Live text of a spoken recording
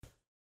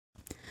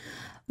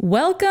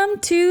Welcome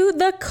to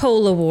the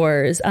Cola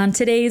Wars on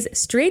today's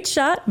Straight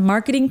Shot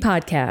Marketing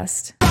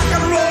Podcast. Rock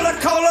and roll the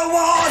Cola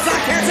Wars, I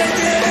can't take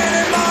it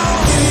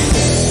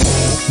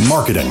anymore.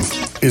 Marketing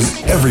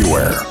is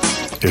everywhere.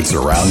 It's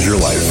around your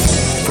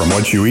life, from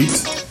what you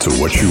eat to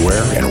what you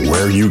wear and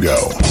where you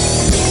go.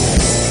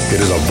 It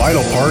is a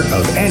vital part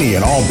of any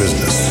and all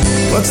business.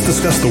 Let's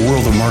discuss the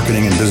world of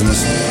marketing and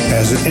business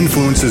as it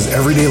influences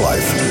everyday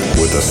life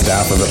with the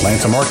staff of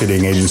Atlanta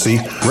marketing agency,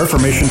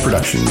 Reformation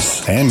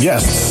Productions, and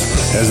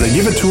guests as they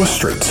give it to us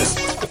straight.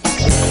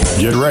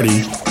 Get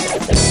ready.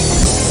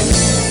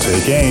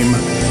 Take aim.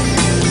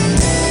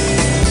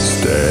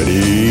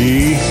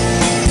 Steady.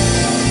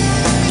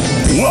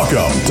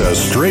 Welcome to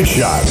Straight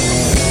Shot.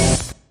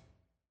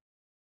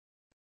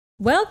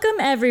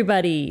 Welcome,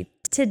 everybody.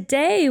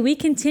 Today, we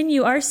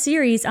continue our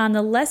series on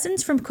the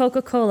lessons from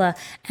Coca-Cola,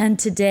 and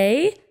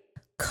today,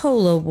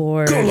 Cola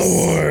Wars. Cola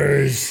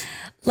Wars.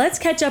 Let's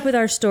catch up with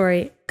our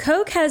story.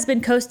 Coke has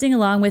been coasting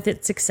along with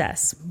its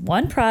success.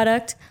 One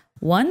product,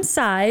 one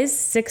size,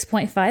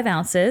 6.5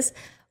 ounces,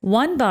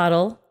 one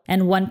bottle,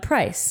 and one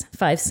price,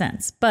 5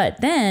 cents. But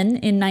then,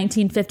 in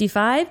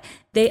 1955,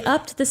 they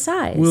upped the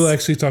size. We'll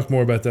actually talk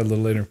more about that a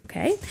little later.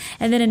 Okay.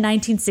 And then in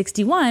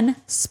 1961,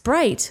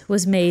 Sprite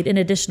was made an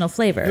additional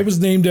flavor. It was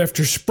named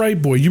after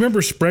Sprite Boy. You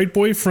remember Sprite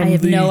Boy from I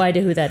have no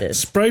idea who that is.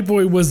 Sprite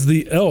Boy was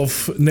the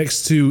elf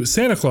next to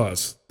Santa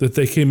Claus that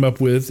they came up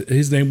with.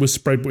 His name was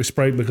Sprite Boy.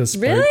 Sprite because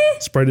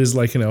Sprite is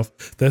like an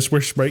elf. That's where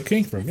Sprite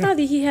came from. I thought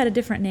that he had a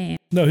different name.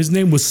 No, his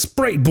name was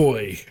Sprite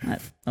Boy.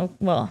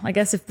 Well, I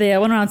guess if they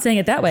went around saying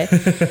it that way.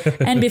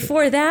 And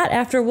before that,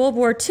 after World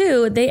War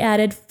II, they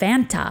added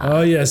Fanta.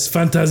 Oh, yes.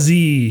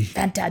 Fantasie.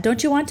 Fanta.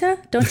 Don't you want to?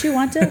 Don't you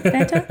want to?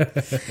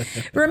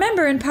 Fanta?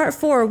 Remember, in part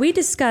 4, we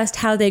discussed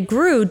how they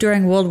grew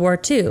during World War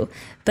II,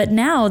 but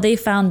now they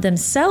found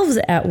themselves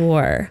at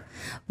war.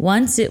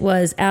 Once it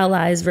was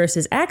Allies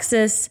versus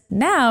Axis,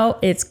 now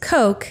it's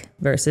Coke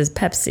versus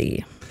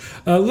Pepsi.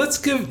 Let's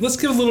give a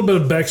little bit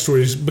of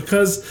backstory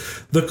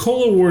because the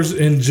Cola Wars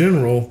in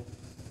general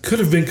could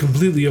have been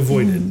completely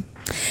avoided.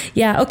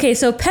 Yeah, okay,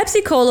 so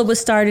Pepsi Cola was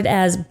started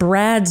as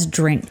Brad's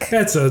Drink.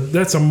 That's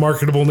a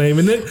marketable name,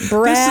 isn't it?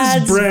 Brad's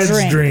this is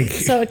Brad's drink.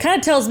 So it kind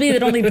of tells me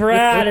that only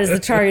Brad is the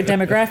target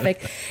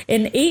demographic.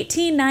 In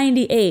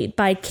 1898,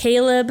 by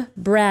Caleb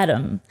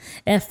Bradham,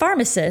 a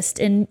pharmacist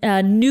in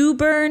New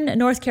Bern,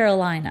 North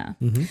Carolina.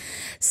 Mm-hmm.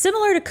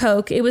 Similar to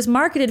Coke, it was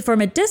marketed for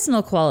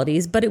medicinal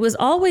qualities, but it was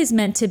always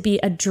meant to be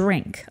a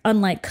drink,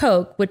 unlike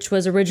Coke, which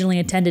was originally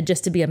intended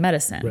just to be a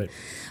medicine. Right.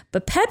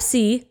 But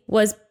Pepsi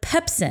was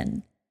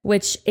Pepsin,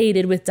 which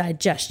aided with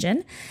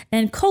digestion,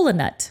 and Cola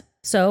Nut.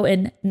 So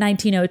in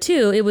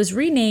 1902, it was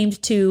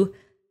renamed to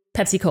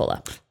Pepsi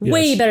Cola. Yes.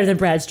 Way better than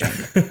Brad's Drink.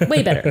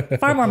 Way better.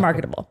 Far more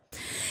marketable.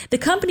 The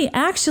company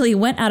actually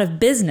went out of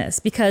business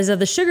because of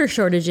the sugar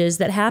shortages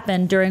that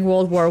happened during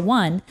World War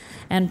I,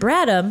 and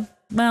Bradham,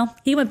 well,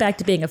 he went back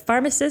to being a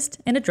pharmacist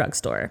in a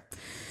drugstore.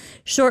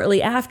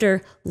 Shortly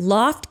after,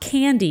 Loft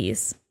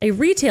Candies, a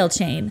retail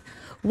chain,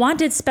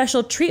 wanted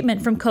special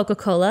treatment from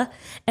Coca-Cola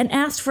and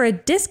asked for a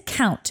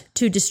discount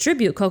to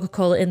distribute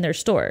Coca-Cola in their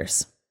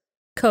stores.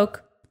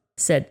 Coke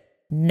said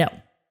no.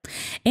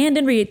 And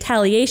in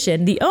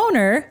retaliation, the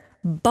owner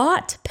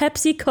bought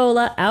Pepsi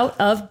Cola out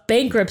of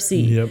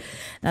bankruptcy. Yep.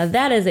 Now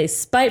that is a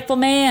spiteful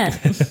man.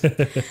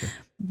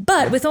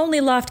 But with only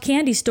Loft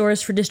Candy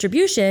stores for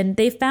distribution,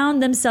 they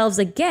found themselves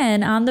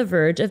again on the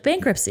verge of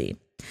bankruptcy.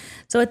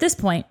 So at this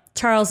point,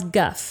 Charles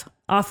Guff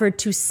offered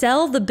to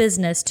sell the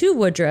business to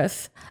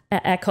Woodruff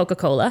at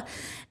Coca-Cola.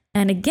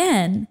 And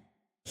again,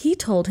 he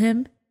told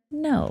him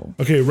no.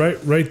 Okay,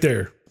 right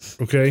there.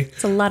 Okay.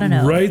 It's a lot of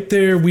no. Right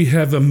there, we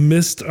have a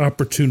missed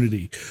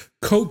opportunity.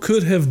 Coke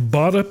could have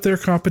bought up their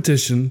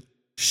competition,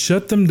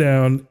 shut them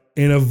down,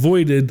 and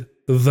avoided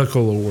the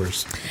Cola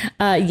Wars.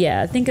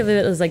 Yeah, think of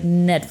it as like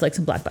Netflix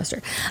and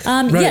Blockbuster.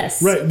 Right,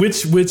 yes. Right,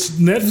 which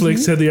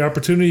Netflix had the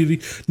opportunity.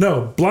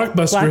 No,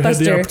 Blockbuster had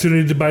the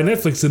opportunity to buy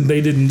Netflix, and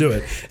they didn't do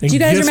it. And do you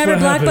guys remember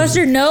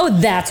Blockbuster? Happened? No,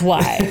 that's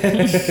why.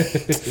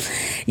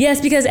 Yes,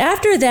 because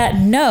after that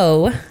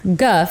no,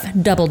 Guff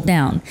doubled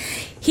down.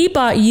 He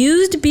bought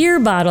used beer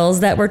bottles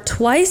that were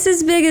twice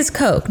as big as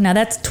Coke. Now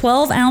that's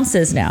 12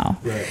 ounces now.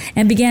 Right.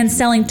 And began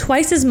selling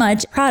twice as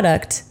much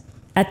product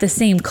at the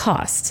same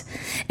cost.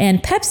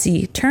 And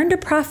Pepsi turned a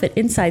profit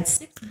inside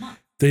 6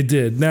 months. They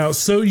did. Now,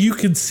 so you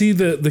can see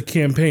the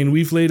campaign.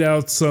 We've laid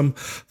out some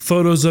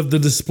photos of the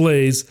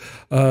displays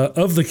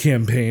of the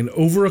campaign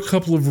over a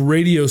couple of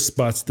radio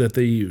spots that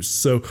they used.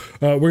 So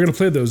we're going to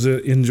play those.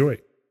 Enjoy.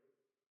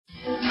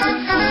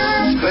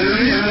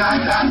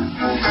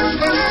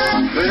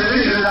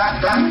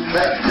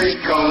 Pepsi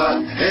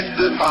Cola, it's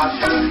the pot,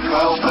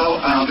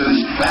 12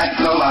 ounces, that's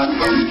a lot,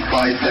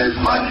 twice as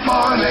much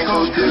more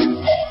nickel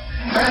too.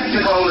 Pepsi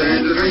Cola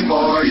is the drink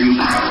for you.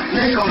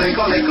 Nickel,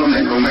 nickel, nickel,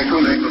 nickel,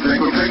 nickel, nickel, nickel,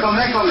 nickel, nickel,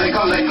 nickel,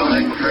 nickel, nickel, nickel,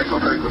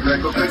 nickel,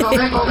 nickel, nickel,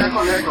 nickel,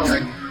 nickel, nickel,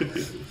 nickel.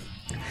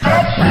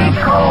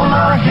 Pepsi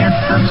Cola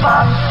hits the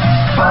spot.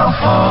 12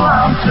 full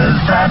ounces,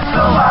 that's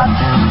a lot.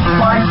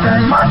 Twice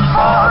as much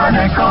for a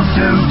nickel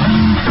too.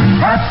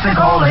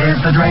 Pepsi-Cola is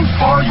the drink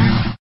for you.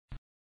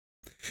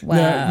 Wow.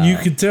 Now, you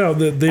could tell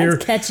that they're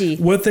That's catchy.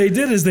 What they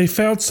did is they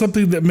found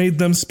something that made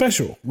them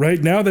special.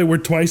 Right now, they were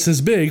twice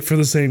as big for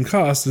the same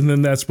cost, and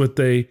then that's what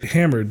they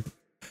hammered.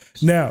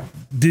 Now,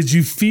 did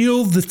you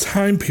feel the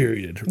time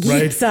period?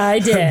 Right? Yes, I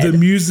did. The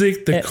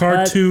music, the It was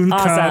cartoon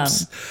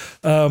awesome.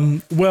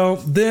 cops. Well,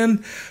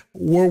 then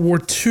World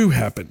War II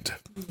happened.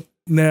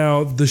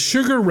 Now, the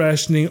sugar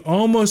rationing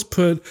almost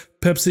put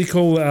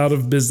Pepsi-Cola out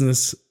of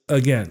business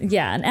again.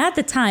 Yeah, and at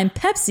the time,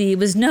 Pepsi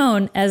was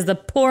known as the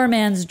poor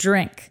man's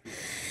drink.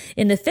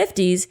 In the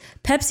 50s,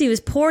 Pepsi was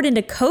poured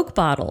into Coke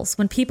bottles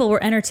when people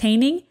were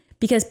entertaining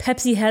because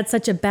Pepsi had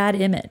such a bad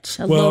image,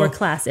 a lower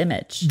class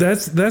image.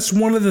 That's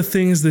one of the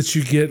things that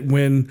you get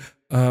when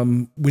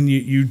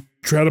you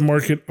try to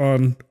market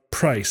on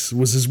price,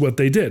 is what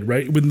they did,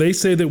 right? When they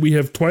say that we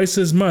have twice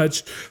as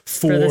much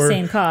for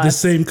the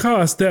same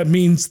cost. That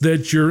means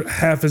that you're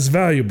half as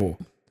valuable.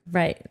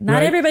 Right. Not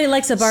Right? everybody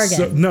likes a bargain.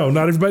 So, no,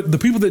 not everybody. The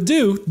people that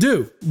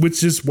do,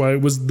 which is why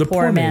it was the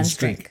poor man's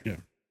drink. Yeah.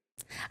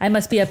 I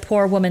must be a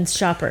poor woman's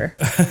shopper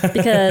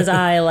because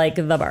I like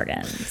the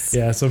bargains.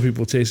 Yeah, some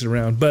people chase it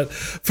around. But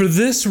for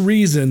this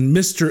reason,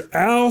 Mr.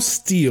 Al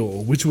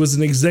Steele, which was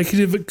an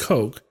executive at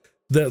Coke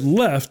that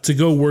left to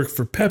go work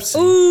for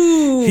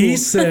Pepsi, he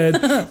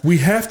said, we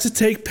have to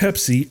take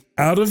Pepsi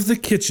out of the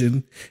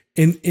kitchen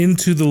and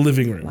into the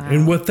living room. Wow.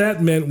 And what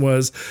that meant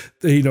was,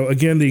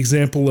 again, the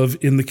example of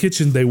in the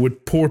kitchen, they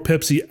would pour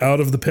Pepsi out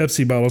of the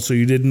Pepsi bottle so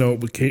you didn't know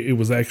it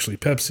was actually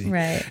Pepsi.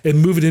 Right.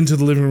 And move it into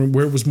the living room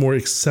where it was more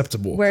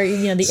acceptable. Where,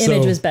 the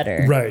image was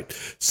better. Right.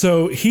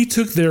 So he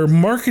took their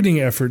marketing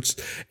efforts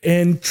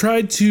and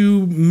tried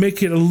to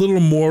make it a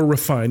little more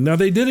refined. Now,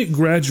 they did it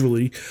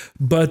gradually,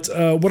 but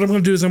what I'm going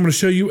to do is I'm going to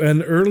show you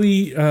an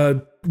early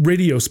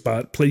radio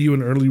spot, play you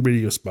an early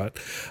radio spot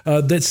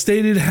that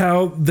stated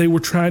how they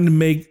were trying to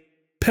make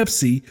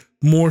Pepsi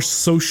more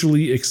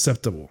socially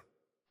acceptable.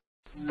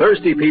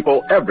 Thirsty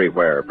people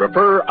everywhere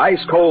prefer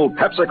ice-cold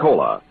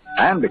Pepsi-Cola.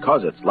 And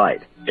because it's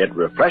light, it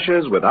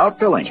refreshes without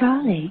filling.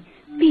 Charlie,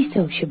 be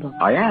sociable.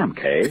 I am,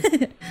 Kay.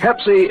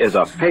 Pepsi is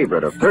a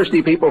favorite of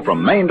thirsty people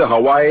from Maine to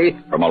Hawaii,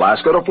 from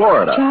Alaska to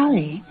Florida.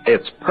 Charlie,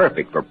 It's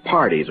perfect for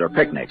parties or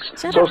picnics.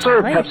 Shut So up,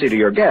 serve Charlie. Pepsi to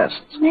your guests.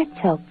 that's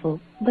helpful,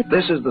 but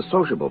This is the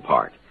sociable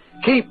part.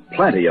 Keep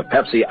plenty of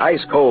Pepsi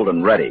ice cold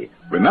and ready.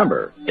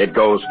 Remember, it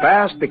goes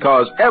fast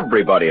because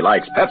everybody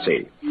likes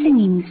Pepsi.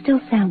 singing still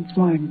sounds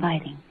more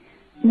inviting.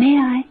 May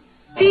I?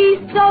 Be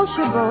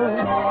sociable,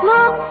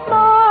 look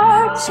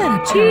smart, Shut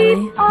up, Charlie.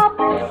 keep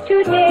up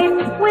to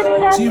date with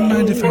Pepsi. Do you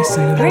mind if I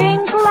sing?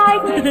 Drink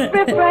light,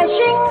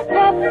 refreshing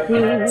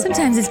Pepsi.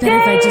 Sometimes it's better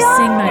if I just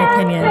sing my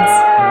opinions.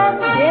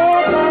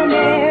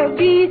 Debonair,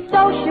 be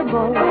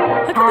sociable.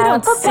 How come we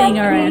don't sing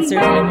our answers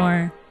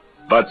anymore?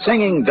 But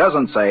singing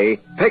doesn't say,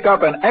 pick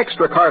up an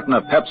extra carton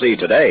of Pepsi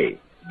today.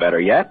 Better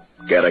yet,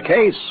 get a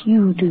case.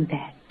 You do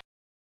that.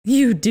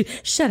 You do.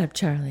 Shut up,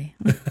 Charlie.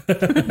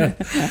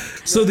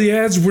 So the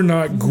ads were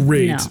not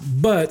great, No.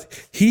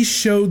 but he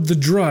showed the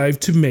drive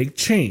to make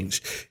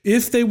change.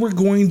 If they were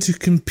going to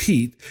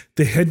compete,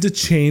 they had to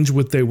change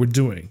what they were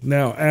doing.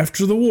 Now,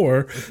 after the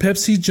war,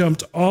 Pepsi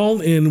jumped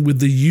all in with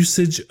the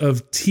usage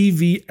of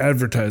TV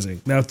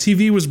advertising. Now,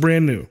 TV was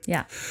brand new.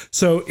 Yeah.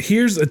 So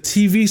here's a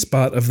TV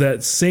spot of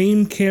that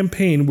same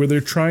campaign where they're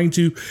trying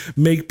to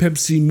make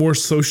Pepsi more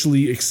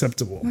socially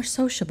acceptable. More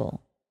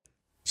sociable.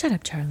 Shut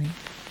up, Charlie.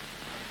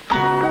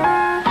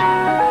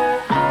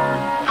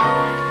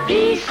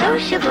 Be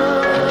sociable,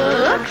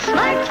 look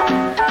smart,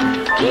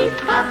 keep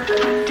up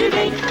to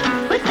date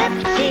with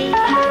Pepsi.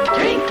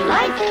 Drink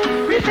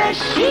light,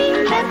 refreshing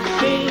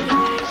Pepsi.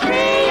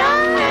 Stay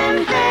young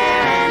and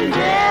fair and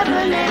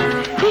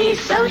debonair. Be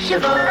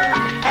sociable,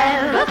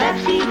 have a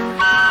Pepsi.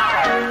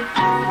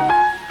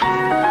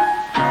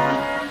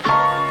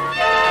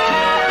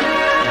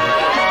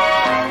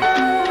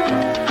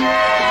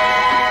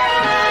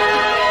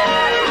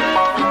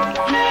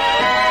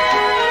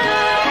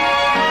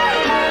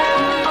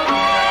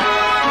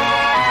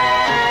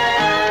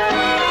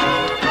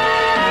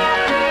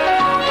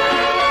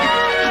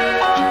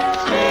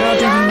 They're all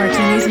drinking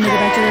martinis when they get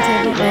back to their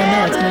table. Oh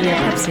no, it's gonna be a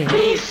Pepsi.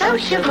 Be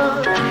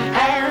sociable,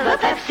 have a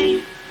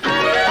Pepsi.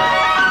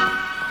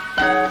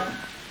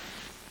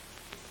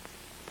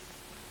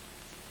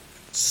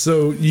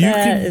 So you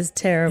That is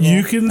terrible.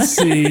 You can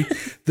see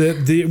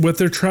that what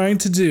they're trying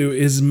to do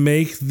is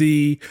make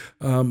the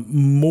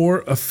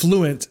more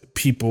affluent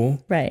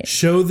people Right.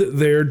 show that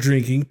they're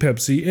drinking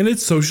Pepsi and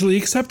it's socially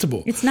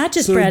acceptable. It's not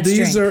just so Brad's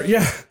these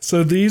drink.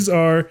 So these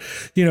are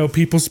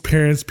people's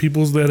parents,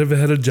 people that have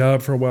had a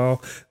job for a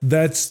while.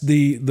 That's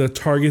the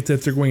target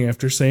that they're going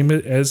after. Same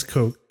as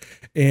Coke,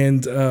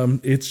 and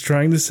it's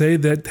trying to say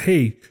that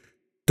hey.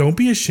 Don't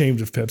be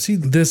ashamed of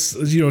Pepsi. This,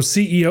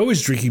 CEO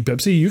is drinking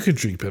Pepsi. You could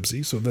drink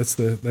Pepsi. So that's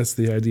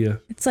the idea.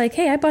 It's like,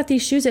 hey, I bought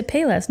these shoes at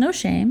Payless. No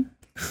shame.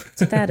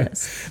 That's what that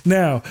is.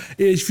 Now,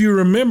 if you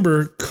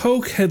remember,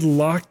 Coke had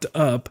locked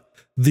up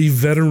the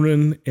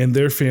veteran and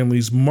their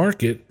families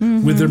market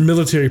with their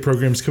military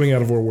programs coming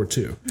out of World War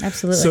II.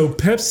 Absolutely. So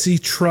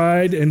Pepsi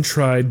tried and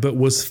tried, but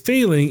was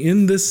failing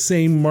in this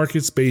same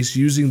market space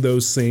using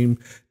those same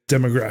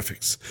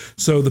demographics.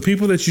 So the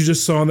people that you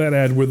just saw in that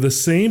ad were the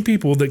same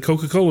people that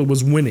Coca-Cola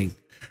was winning.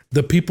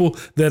 The people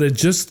that had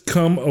just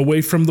come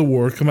away from the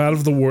war, come out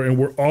of the war, and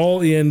were all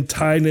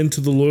tied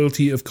into the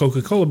loyalty of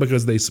Coca-Cola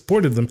because they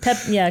supported them.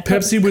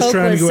 Pepsi was Coke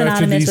trying to go after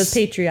synonymous these. with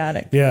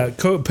patriotic. Yeah,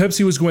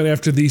 Pepsi was going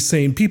after these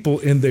same people,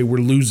 and they were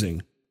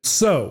losing.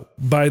 So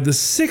by the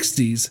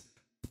 60s,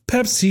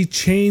 Pepsi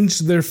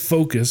changed their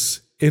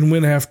focus and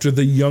went after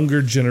the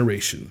younger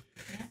generation,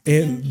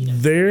 and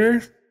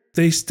there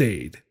they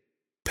stayed.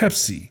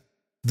 Pepsi,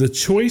 the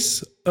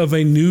choice of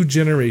a new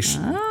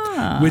generation.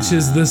 Which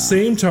is the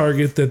same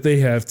target that they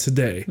have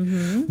today.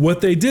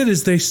 What they did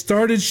is they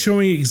started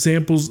showing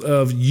examples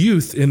of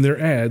youth in their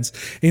ads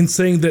and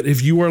saying that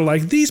if you are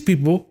like these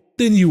people,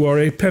 then you are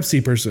a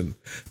Pepsi person.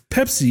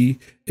 Pepsi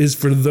is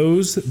for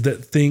those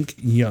that think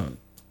young.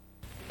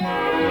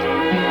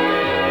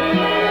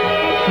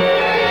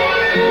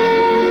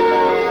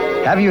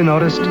 Have you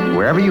noticed,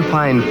 wherever you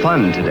find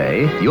fun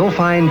today, you'll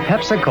find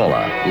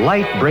Pepsi-Cola,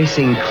 light,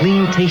 bracing,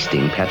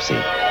 clean-tasting Pepsi.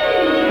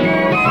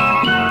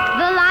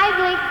 The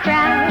lively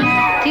crowd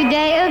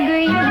today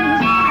agrees.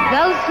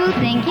 Those who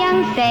think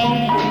young say,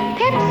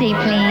 Pepsi,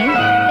 please.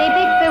 They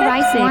pick the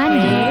right one,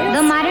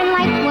 the modern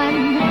light one.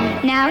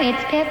 Now it's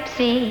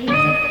Pepsi.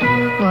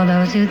 For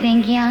those who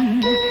think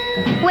young,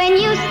 when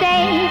you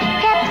say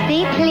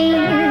Pepsi,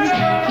 please,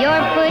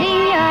 you're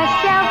putting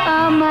yourself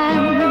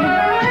among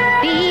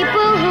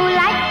people who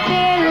like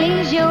their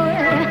leisure.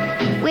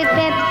 With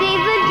Pepsi,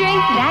 the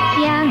drink that's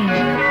young.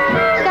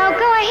 So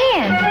go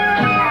ahead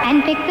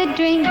and pick the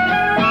drink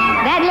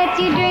that lets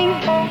you drink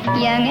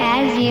young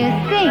as you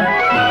think.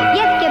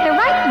 Yes, get the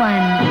right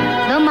one,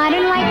 the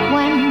modern light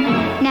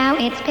one. Now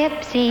it's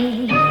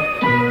Pepsi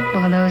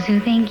for those who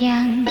think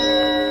young.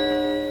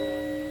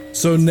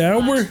 So now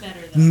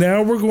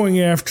we're going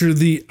after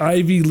the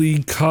Ivy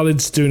League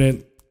college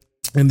student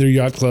and their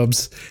yacht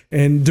clubs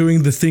and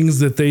doing the things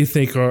that they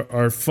think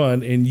are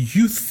fun and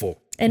youthful.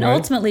 And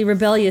ultimately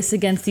rebellious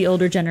against the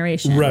older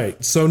generation.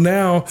 Right. So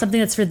now something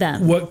that's for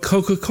them. What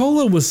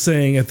Coca-Cola was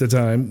saying at the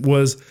time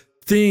was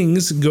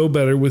things go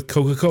better with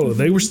Coca-Cola.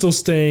 They were still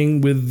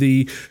staying with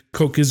the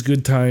Coke is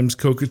good times,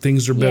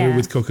 things are better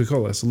with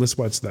Coca-Cola. So let's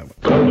watch that one.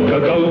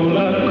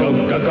 Coca-Cola,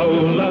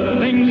 Coca-Cola,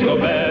 things go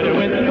better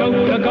with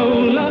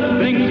Coca-Cola,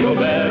 things go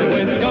better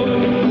with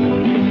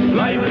Coke.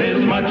 Life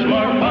is much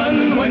more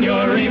fun when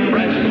you're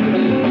refreshed.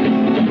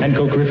 And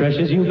Coke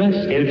refreshes you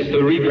best. It's the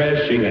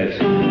refreshingest.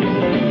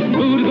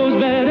 Food goes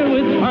better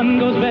with fun,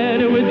 goes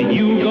better with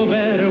you, go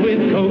better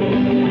with Coke.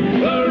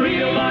 The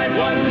real life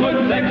one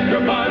puts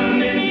extra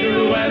fun in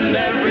you and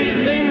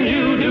everything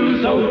you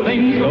do. So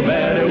things go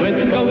better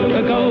with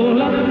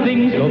Coca-Cola,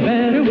 things go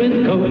better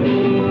with Coke.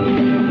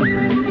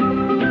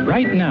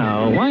 Right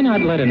now, why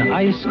not let an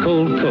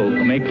ice-cold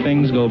Coke make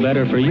things go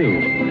better for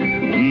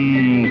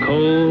you?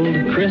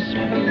 Cold, crisp,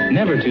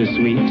 never too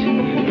sweet,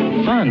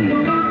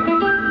 fun.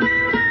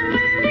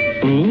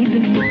 Food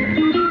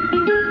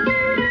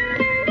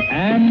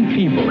and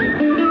people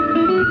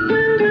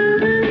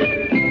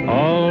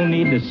all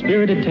need the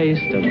spirited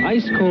taste of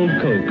ice-cold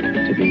Coke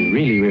to be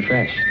really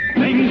refreshed.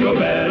 Things go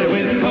better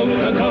with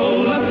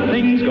Coca-Cola.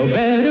 Things go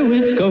better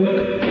with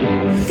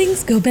Coke.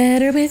 Things go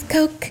better with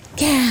Coke.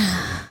 Yeah.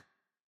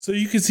 So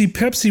you can see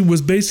Pepsi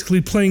was basically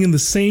playing in the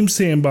same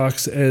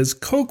sandbox as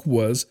Coke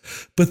was,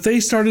 but they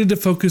started to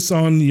focus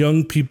on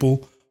young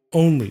people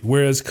only,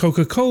 whereas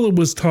Coca-Cola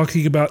was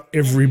talking about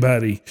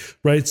everybody,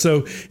 right?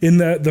 So in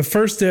the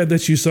first ad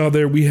that you saw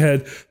there, we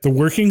had the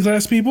working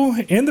class people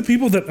and the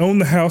people that own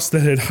the house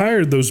that had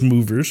hired those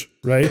movers,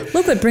 right?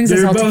 Look what brings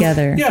us all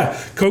together. Yeah,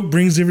 Coke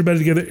brings everybody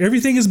together.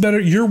 Everything is better.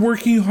 You're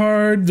working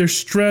hard. There's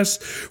stress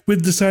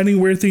with deciding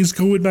where things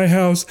go with my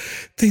house.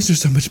 Things are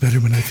so much better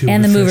when I feel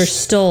And refreshed. the movers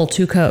stole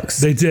 2 Cokes.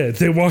 They did.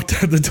 They walked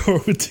out the door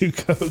with 2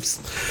 Cokes.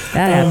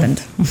 That happened.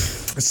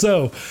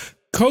 So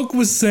Coke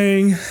was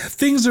saying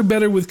things are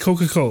better with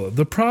Coca-Cola.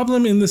 The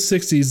problem in the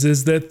 60s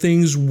is that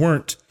things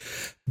weren't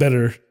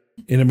better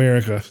in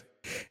America.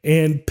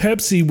 And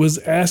Pepsi was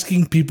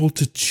asking people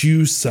to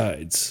choose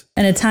sides.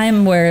 In a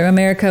time where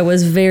America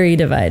was very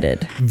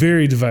divided.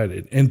 Very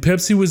divided. And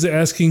Pepsi was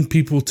asking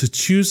people to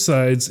choose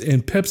sides,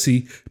 and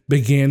Pepsi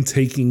began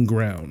taking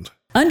ground.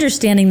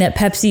 Understanding that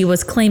Pepsi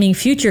was claiming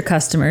future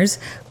customers,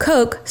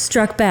 Coke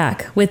struck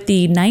back with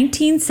the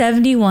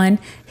 1971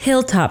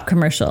 Hilltop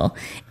commercial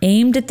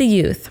aimed at the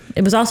youth.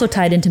 It was also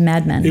tied into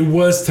Mad Men. It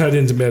was tied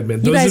into Mad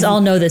Men. You guys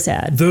all know this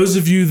ad. Those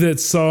of you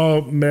that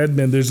saw Mad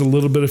Men, there's a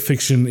little bit of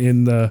fiction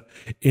in Don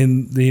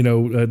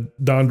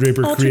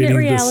Draper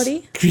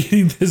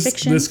creating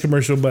this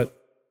commercial, but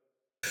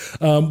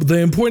the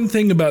important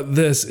thing about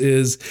this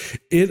is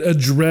it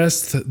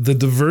addressed the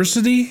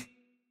diversity,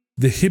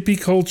 the hippie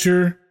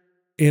culture,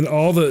 and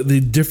all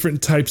the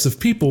different types of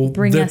people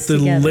Bring that us the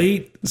together.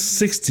 late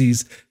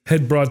 60s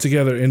had brought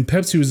together. And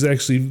Pepsi was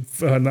actually,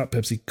 not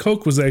Pepsi,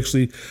 Coke was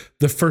actually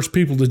the first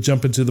people to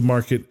jump into the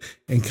market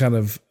and kind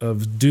of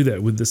do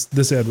that with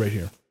this ad right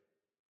here.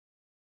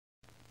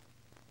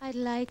 I'd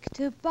like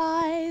to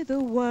buy the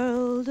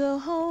world a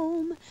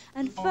home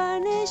and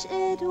furnish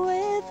it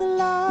with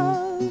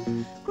love.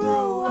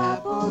 Grow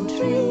apple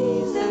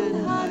trees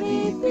and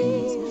honey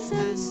bees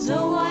and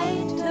snow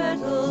white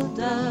turtle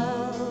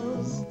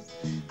doves.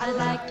 I'd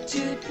like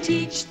to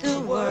teach the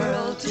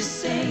world to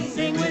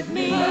sing with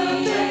me.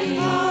 Perfect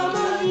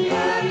harmony,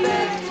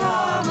 perfect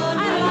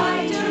harmony. I'd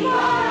like to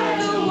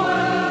buy the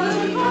world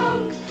a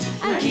Coke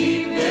and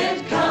keep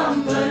it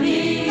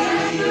company.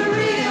 And the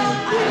real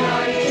I'd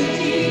like to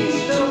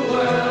teach the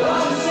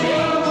world to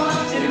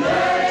sing in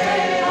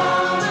perfect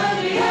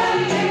harmony.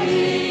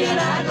 And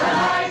I'd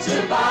like to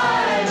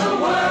buy the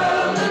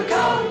world a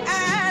Coke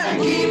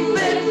and keep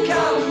it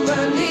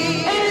company.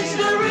 It's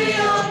the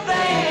real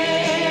thing.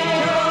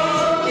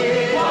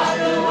 What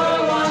the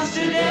world wants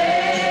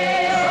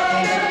today.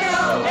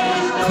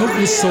 Coke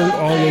was sold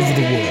all over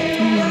the world.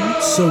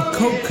 So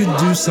Coke could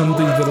do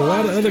something that a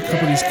lot of other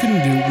companies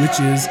couldn't do, which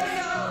is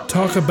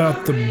talk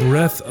about the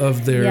breadth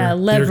of their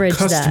leverage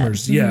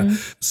customers. that. Yeah.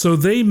 So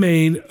they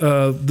made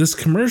this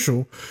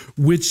commercial,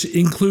 which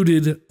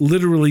included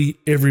literally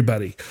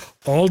everybody,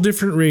 all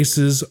different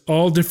races,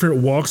 all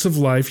different walks of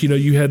life. You know,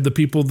 you had the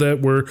people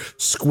that were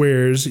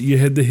squares, you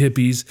had the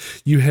hippies,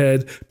 you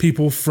had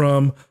people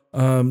from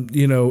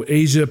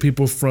Asia,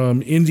 people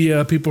from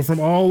India, people from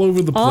all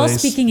over the place. All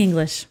speaking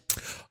English.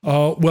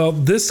 Well,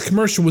 this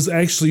commercial was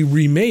actually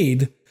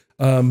remade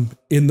once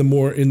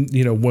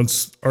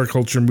our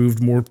culture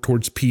moved more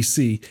towards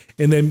PC,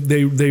 and then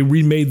they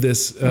remade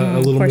this a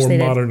little more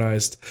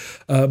modernized.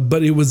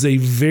 But it was a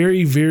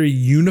very, very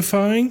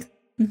unifying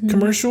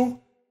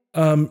commercial,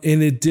 and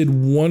it did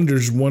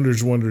wonders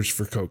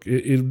for Coke.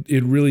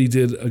 It really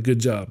did a good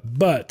job.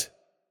 But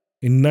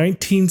in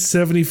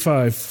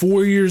 1975,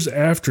 4 years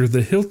after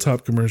the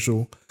Hilltop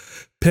commercial,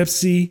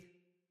 Pepsi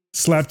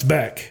slapped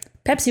back.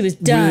 Pepsi was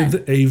done.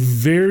 With a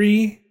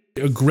very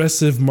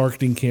aggressive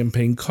marketing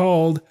campaign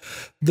called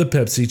the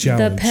Pepsi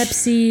Challenge. The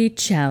Pepsi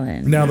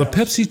Challenge. Now, the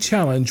Pepsi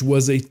Challenge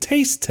was a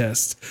taste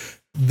test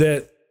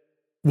that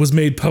was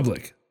made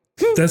public.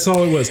 That's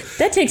all it was.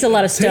 That takes a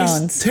lot of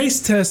stones.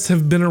 Taste tests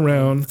have been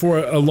around for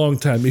a long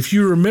time. If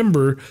you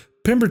remember,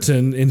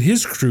 Pemberton and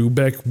his crew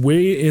back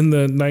way in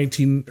the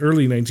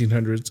early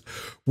 1900s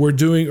were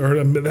doing, or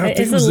I think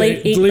it was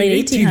late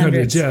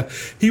 1800s. Yeah,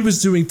 he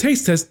was doing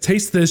taste tests.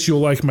 Taste this, you'll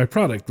like my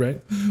product,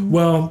 right? Mm-hmm.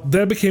 Well,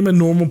 that became a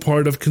normal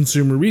part of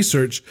consumer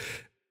research.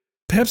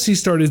 Pepsi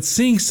started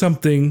seeing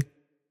something,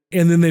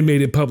 and then they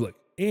made it public.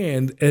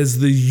 And as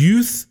the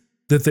youth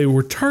that they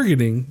were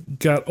targeting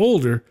got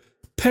older,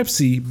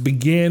 Pepsi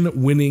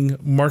began winning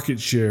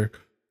market share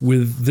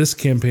with this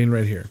campaign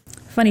right here.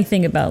 Funny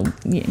thing about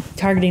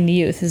targeting the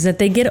youth is that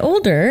they get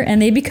older and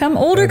they become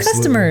older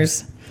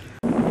customers.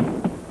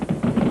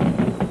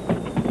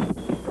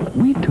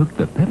 We took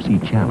the Pepsi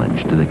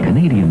Challenge to the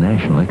Canadian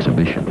National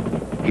Exhibition.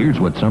 Here's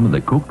what some of the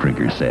Coke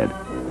drinkers said.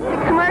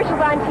 The commercials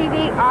on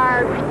TV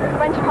are a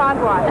bunch of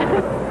hogwash.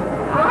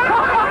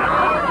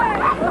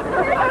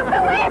 I don't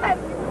believe it.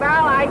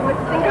 Well, I would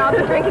think I'll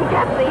be drinking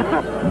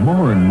Pepsi.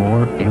 More and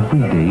more, every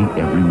day,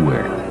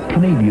 everywhere.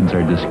 Canadians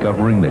are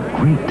discovering the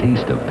great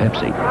taste of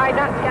Pepsi. I'm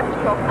not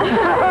skeptical.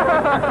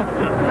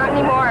 Not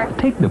anymore.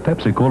 Take the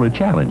Pepsi-Cola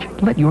Challenge.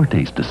 Let your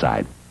taste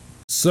decide.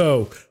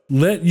 So,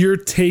 let your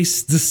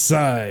taste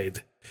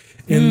decide.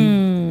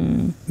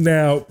 And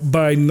now,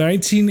 by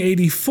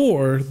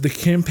 1984, the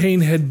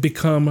campaign had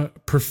become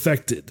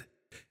perfected.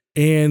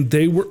 And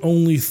they were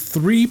only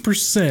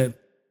 3%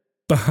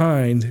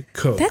 behind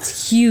Coke.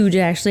 That's huge,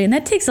 actually. And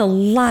that takes a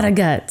lot of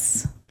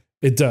guts.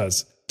 It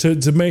does.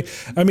 To make,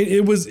 I mean,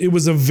 it was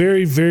a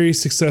very, very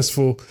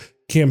successful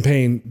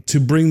campaign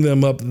to bring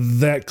them up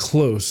that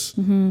close.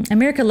 Mm-hmm.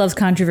 America loves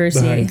controversy,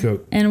 behind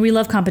Coke. And we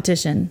love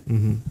competition.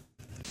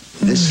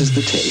 Mm-hmm. This is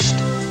the taste.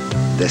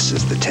 This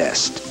is the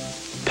test.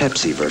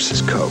 Pepsi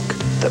versus Coke,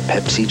 the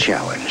Pepsi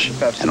Challenge.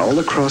 Pepsi. And all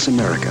across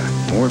America,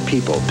 more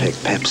people pick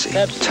Pepsi.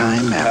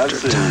 Time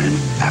after time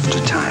after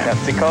time.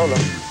 Pepsi Cola.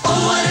 Oh,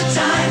 what a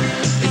time!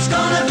 It's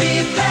gonna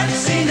be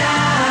Pepsi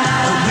now.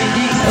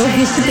 If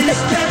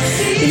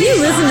you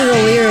listen to the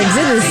lyrics,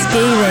 it is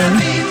scathing.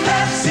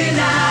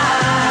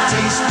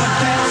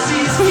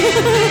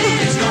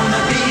 It's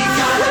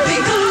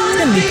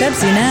gonna be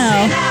Pepsi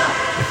now.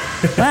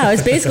 Wow,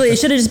 it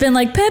should have just been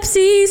like,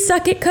 Pepsi,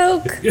 suck it,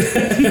 Coke.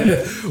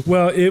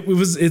 Well,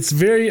 it's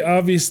very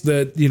obvious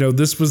that,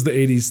 this was the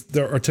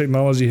 80s. Our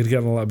technology had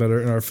gotten a lot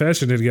better and our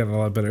fashion had gotten a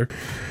lot better.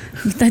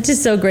 That's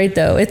just so great,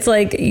 though. It's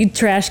like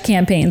trash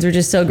campaigns were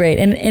just so great.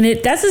 And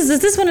this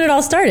is when it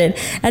all started.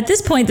 At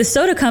this point, the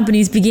soda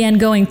companies began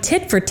going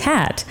tit for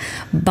tat.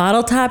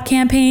 Bottle top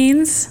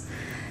campaigns,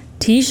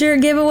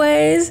 T-shirt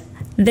giveaways.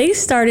 They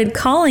started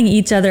calling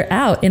each other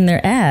out in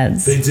their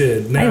ads. They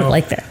did. I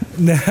like that.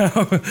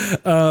 Now,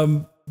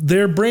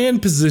 their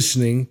brand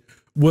positioning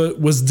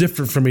was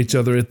different from each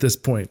other at this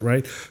point,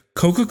 right?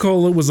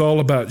 Coca-Cola was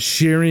all about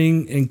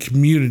sharing and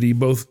community,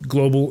 both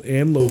global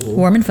and local.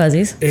 Warm and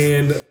fuzzies.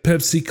 And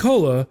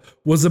Pepsi-Cola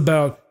was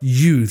about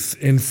youth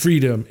and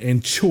freedom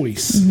and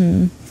choice.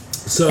 Mm-hmm.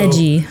 So,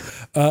 edgy.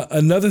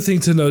 Another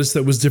thing to notice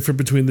that was different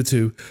between the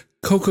two,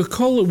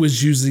 Coca-Cola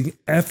was using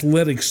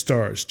athletic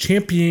stars,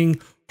 championing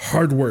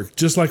hard work,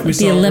 just like we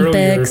saw the Olympics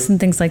earlier and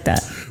things like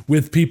that,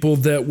 with people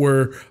that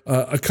were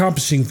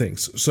accomplishing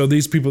things. So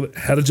these people that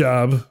had a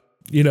job,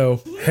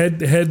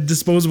 had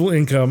disposable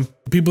income,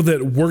 people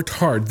that worked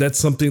hard. That's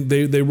something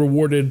they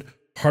rewarded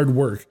hard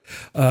work.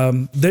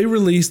 They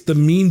released the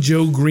Mean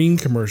Joe Green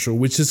commercial,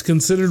 which is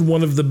considered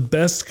one of the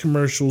best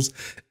commercials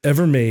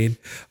ever made.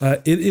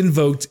 It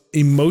invoked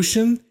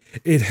emotion.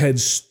 It had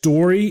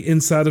story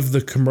inside of the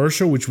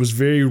commercial, which was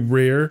very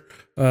rare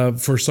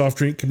for soft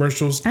drink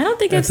commercials. I don't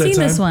think I've seen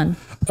this one.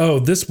 Oh,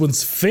 this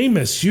one's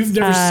famous. You've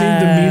never seen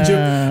the Mean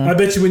Joe? I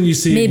bet you when you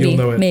see it, you'll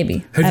know it.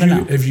 Maybe.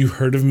 Have you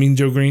heard of Mean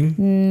Joe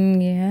Green?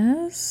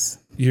 Yes.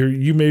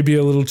 You may be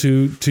a little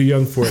too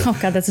young for it. Oh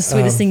God, that's the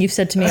sweetest thing you've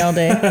said to me all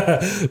day.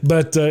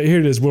 But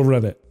here it is. We'll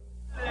run it.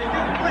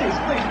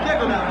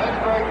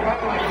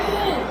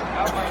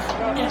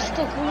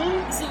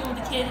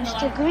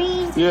 Mr.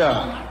 Green?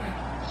 Yeah.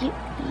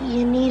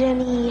 You need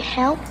any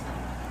help?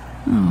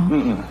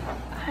 Mm-mm.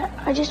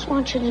 I just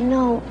want you to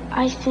know,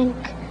 I think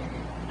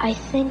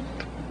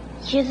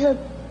you're the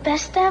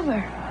best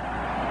ever.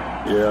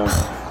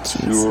 Yeah,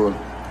 sure.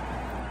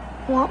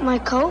 Want my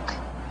Coke?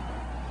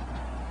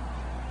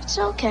 It's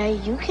okay,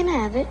 you can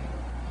have it.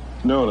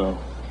 No.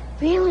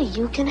 Really,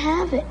 you can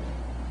have it.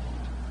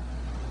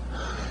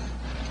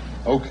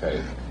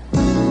 Okay.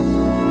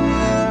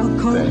 A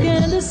Coke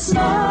and a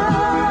smile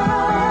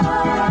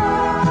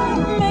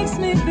makes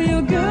me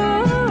feel good.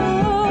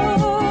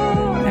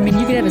 I mean,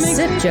 you could have a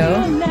sip,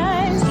 Joe.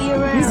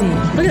 Easy.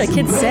 Look at that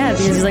kid sad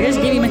because he's like, I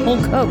just gave you my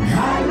whole Coke.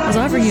 I was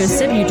offering you a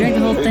sip and you drank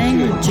the whole thing.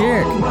 You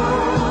jerk.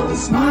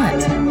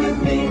 What?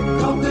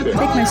 Take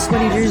my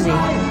sweaty jersey.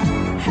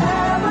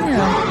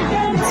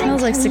 Yeah. It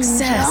smells like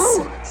success.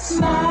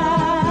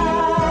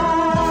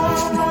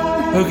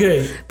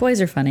 Okay.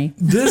 Boys are funny.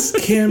 This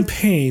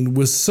campaign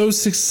was so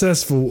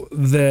successful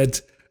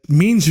that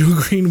Mean Joe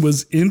Green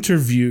was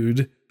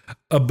interviewed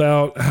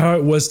about how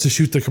it was to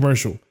shoot the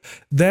commercial.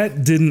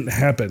 That didn't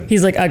happen.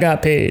 He's like, I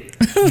got paid.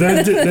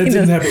 That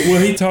didn't happen.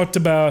 Well, he talked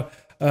about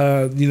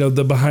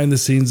the behind the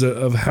scenes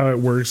of how it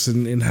works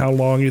and how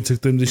long it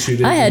took them to shoot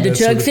it. I had to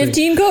chug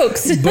 15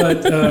 Cokes.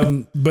 But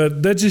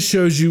that just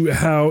shows you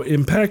how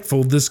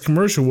impactful this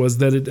commercial was,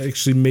 that it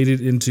actually made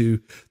it into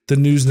the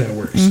news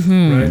networks,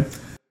 right?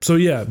 So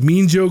yeah,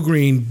 Mean Joe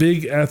Green,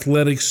 big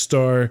athletic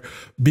star,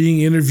 being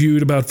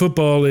interviewed about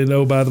football. And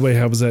oh, by the way,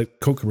 how was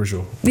that Coke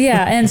commercial?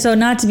 Yeah, and so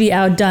not to be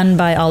outdone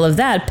by all of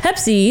that,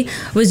 Pepsi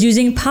was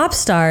using pop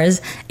stars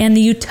and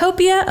the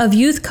utopia of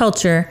youth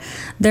culture.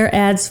 Their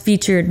ads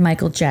featured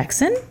Michael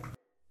Jackson.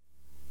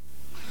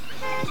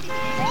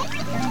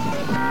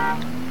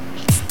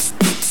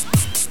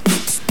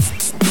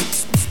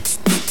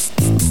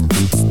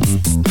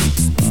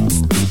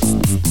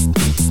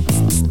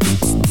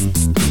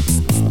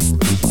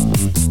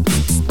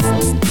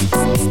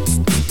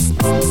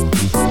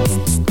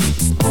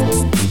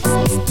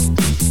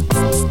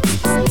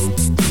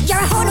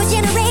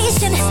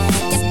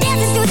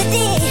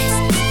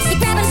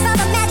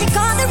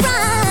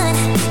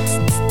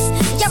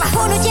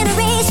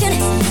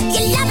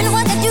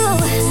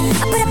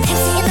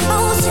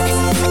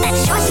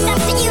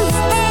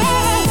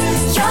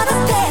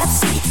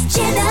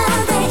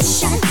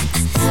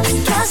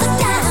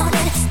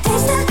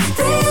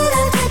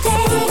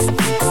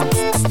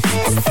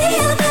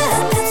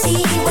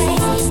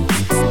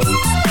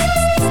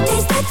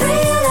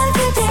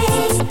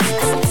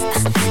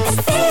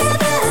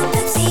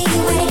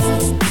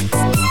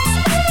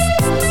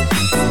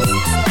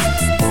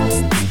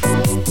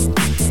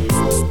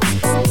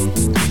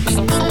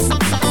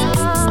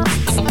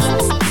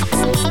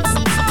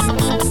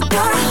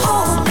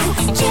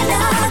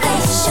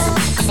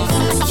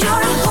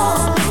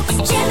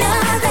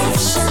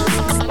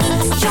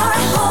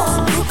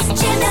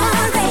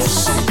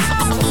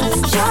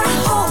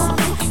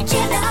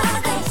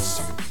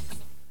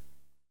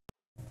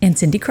 And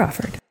Cindy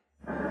Crawford.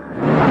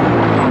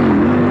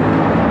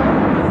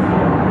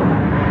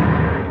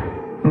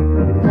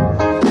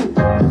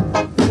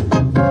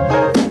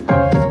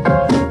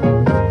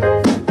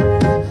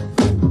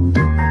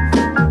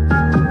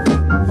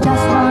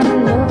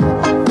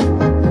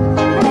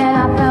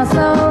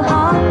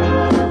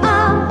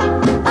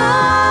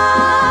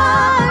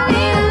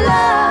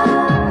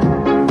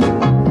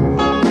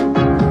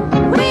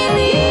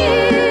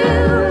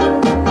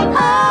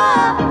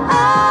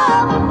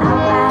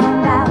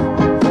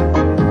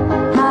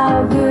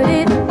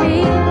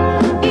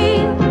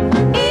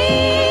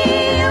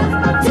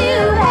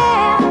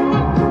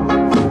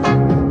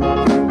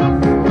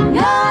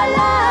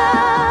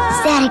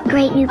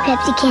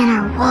 Pepsi can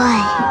or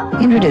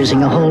what?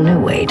 Introducing a whole new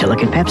way to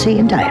look at Pepsi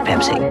and Diet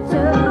Pepsi.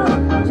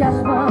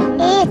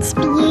 It's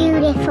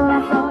beautiful.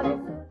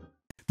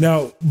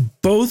 Now,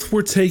 both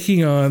were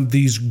taking on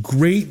these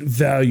great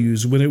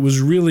values when it was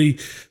really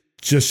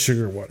just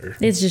sugar water.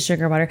 It's just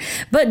sugar water.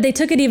 But they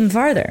took it even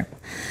farther.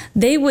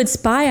 They would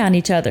spy on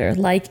each other,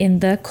 like in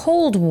the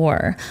Cold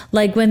War,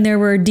 like when there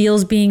were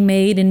deals being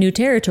made in new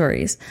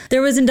territories.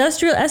 There was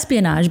industrial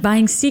espionage,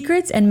 buying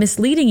secrets and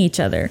misleading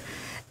each other.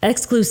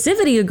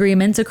 Exclusivity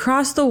agreements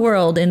across the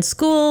world in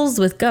schools,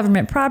 with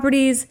government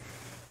properties.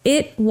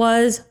 It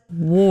was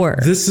war.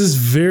 This is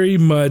very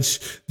much,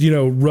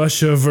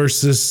 Russia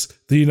versus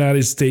the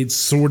United States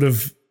sort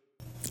of.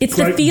 It's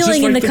the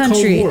feeling in the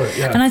country. Cold War,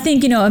 yeah. And I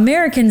think,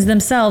 Americans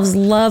themselves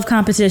love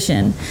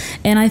competition.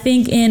 And I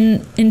think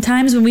in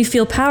times when we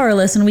feel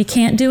powerless and we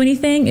can't do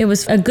anything, it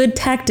was a good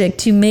tactic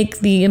to make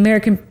the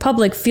American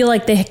public feel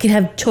like they could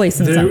have choice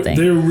in something.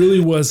 There really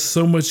was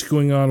so much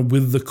going on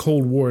with the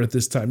Cold War at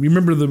this time. You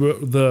remember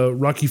the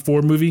Rocky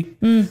IV movie?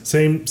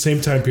 Same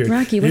time period.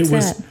 Rocky, what's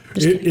that?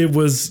 It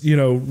was,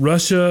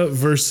 Russia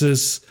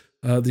versus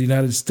the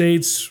United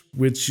States,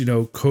 which,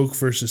 Coke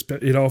versus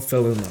it all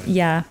fell in line.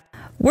 Yeah.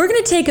 We're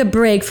going to take a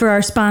break for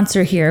our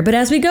sponsor here, but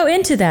as we go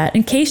into that,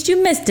 in case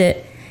you missed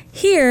it,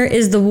 here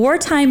is the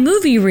wartime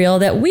movie reel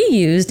that we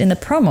used in the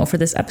promo for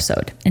this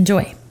episode.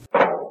 Enjoy.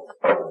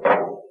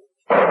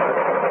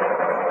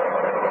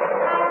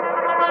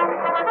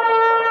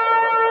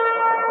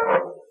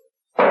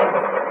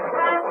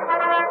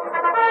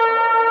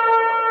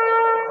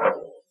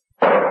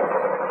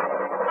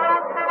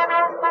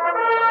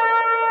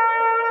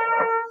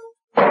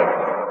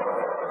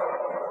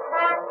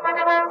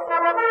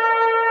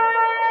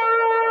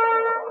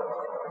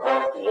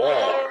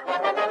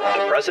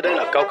 The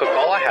president of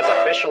Coca-Cola has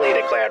officially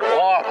declared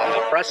war on the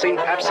pressing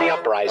Pepsi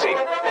uprising.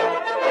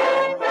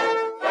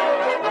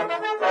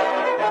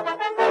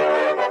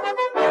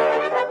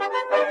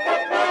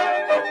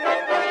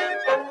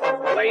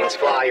 Planes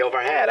fly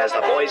overhead as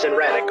the boys in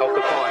red at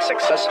Coca-Cola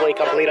successfully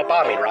complete a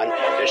bombing run,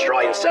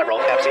 destroying several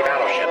Pepsi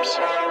battleships.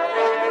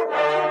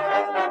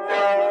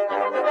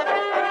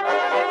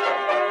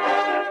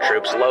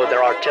 Troops load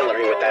their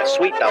artillery with that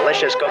sweet,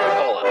 delicious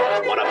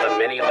Coca-Cola, one of the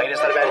many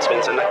latest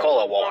advancements in the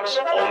Cola Wars.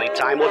 Only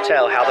time will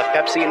tell how the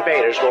Pepsi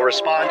invaders will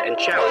respond and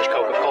challenge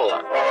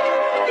Coca-Cola.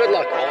 Good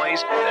luck,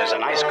 boys. There's a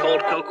nice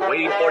cold Coke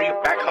waiting for you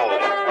back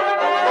home.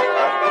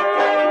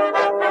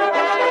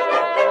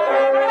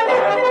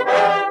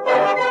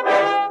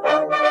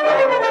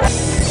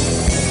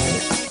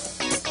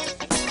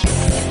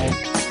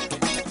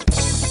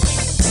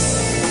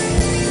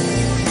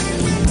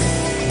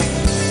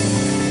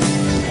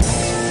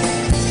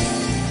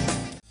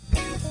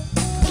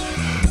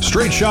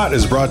 Straight Shot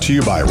is brought to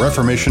you by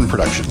Reformation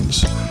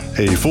Productions,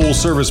 a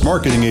full-service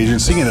marketing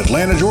agency in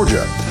Atlanta,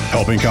 Georgia,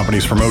 helping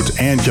companies promote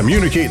and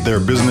communicate their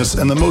business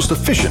in the most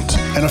efficient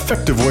and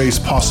effective ways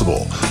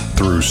possible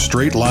through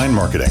straight line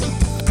marketing.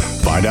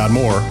 Find out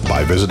more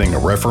by visiting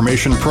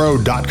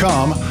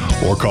reformationpro.com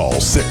or call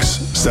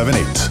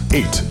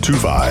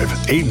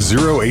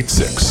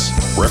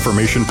 678-825-8086.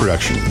 Reformation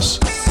Productions.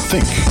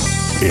 Think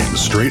in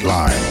straight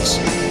lines.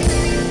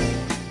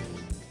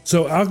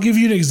 So I'll give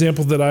you an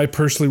example that I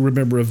personally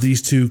remember of these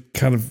two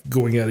kind of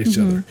going at each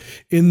other.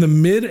 In the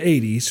mid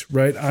 80s,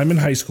 right, I'm in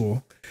high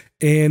school,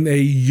 and a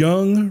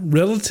young,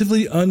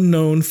 relatively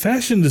unknown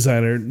fashion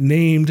designer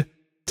named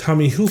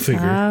Tommy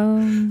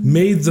Hilfiger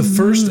made the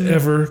first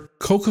ever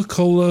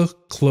Coca-Cola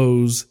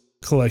clothes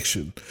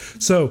collection.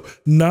 So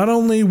not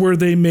only were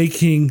they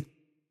making,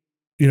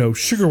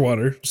 sugar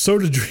water,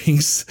 soda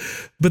drinks,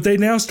 but they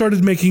now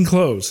started making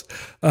clothes.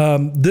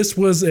 This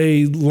was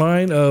a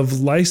line of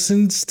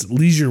licensed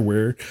leisure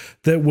wear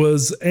that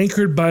was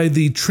anchored by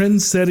the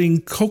trend-setting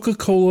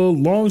Coca-Cola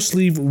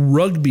long-sleeve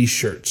rugby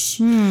shirts.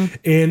 And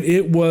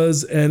it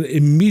was an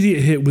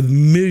immediate hit with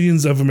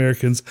millions of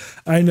Americans.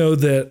 I know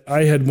that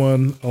I had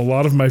one. A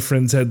lot of my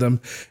friends had them.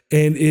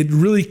 And it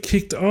really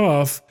kicked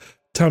off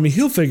Tommy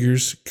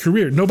Hilfiger's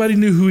career. Nobody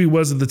knew who he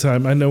was at the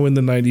time. I know in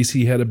the 90s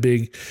he had a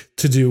big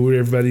to-do where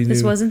everybody knew.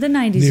 This wasn't the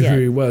 90s knew yet. who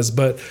he was.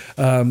 But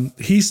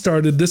he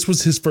started, this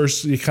was his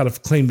first kind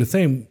of claim to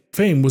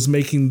fame was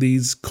making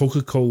these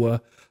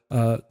Coca-Cola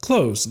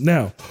clothes.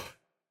 Now,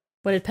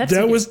 what did Pepsi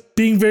that do? was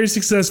being very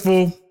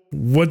successful.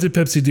 What did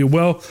Pepsi do?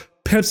 Well,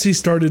 Pepsi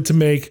started to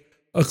make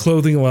a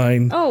clothing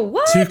line. Oh,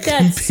 what? To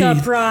That's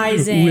compete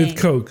surprising. with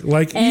Coke.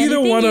 Like Anything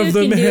either one of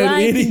them you can do, had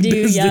I any can do,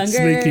 business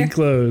younger. making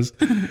clothes.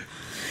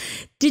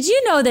 Did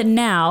you know that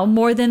now,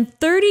 more than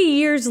 30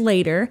 years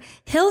later,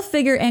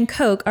 Hilfiger and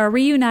Coke are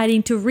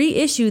reuniting to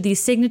reissue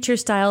these signature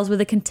styles with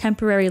a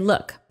contemporary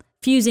look,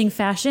 fusing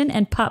fashion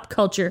and pop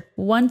culture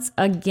once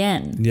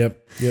again?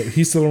 Yep,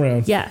 he's still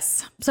around.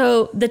 Yes.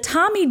 So the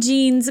Tommy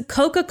Jeans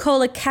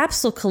Coca-Cola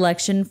capsule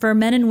collection for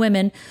men and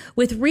women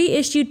with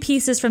reissued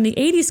pieces from the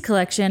 80s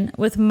collection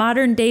with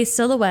modern day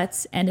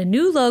silhouettes and a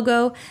new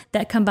logo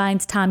that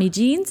combines Tommy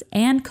Jeans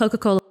and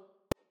Coca-Cola.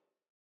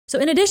 So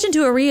in addition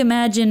to a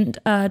reimagined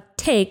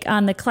take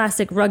on the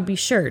classic rugby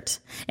shirt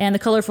and the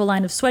colorful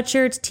line of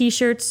sweatshirts,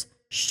 t-shirts,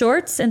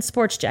 shorts, and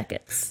sports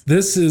jackets.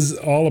 This is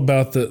all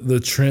about the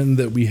trend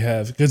that we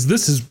have, because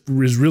this is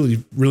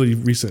really, really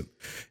recent.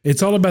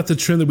 It's all about the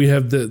trend that we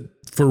have that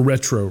for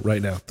retro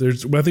right now.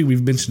 I think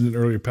we've mentioned it in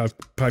earlier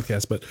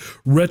podcasts, but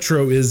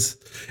retro is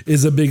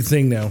a big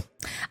thing now.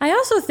 I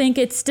also think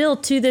it's still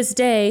to this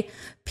day,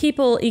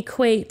 people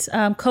equate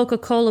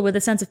Coca-Cola with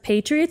a sense of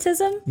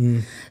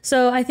patriotism.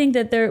 So I think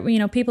that there,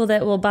 people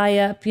that will buy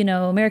up,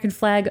 American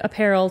flag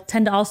apparel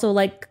tend to also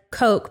like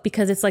Coke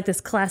because it's like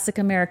this classic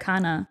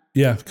Americana.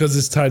 Yeah, because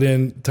it's tied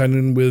in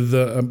with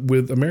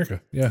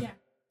America.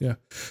 Yeah.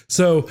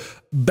 So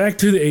back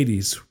to the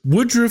 80s.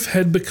 Woodruff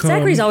had become...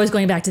 Zachary's always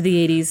going back to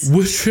the 80s.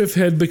 Woodruff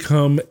had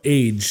become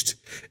aged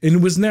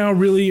and was now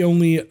really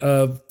only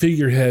a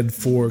figurehead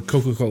for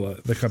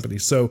Coca-Cola, the company.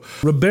 So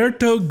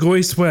Roberto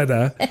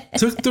Goizueta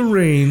took the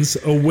reins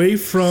away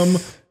from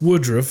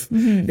Woodruff,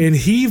 and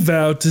he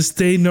vowed to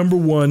stay number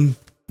one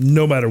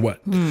no matter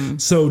what.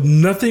 So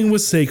nothing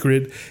was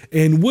sacred,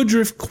 and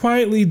Woodruff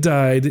quietly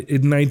died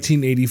in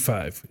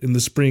 1985, in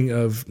the spring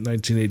of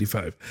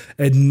 1985,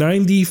 at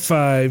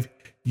 95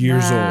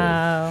 years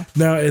old.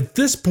 Now, at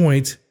this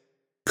point,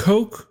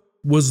 Coke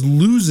was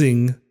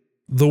losing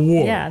the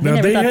war. Yeah, they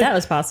never thought that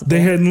was possible. They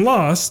hadn't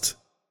lost,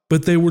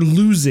 but they were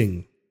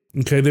losing.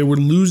 Okay, they were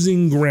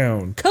losing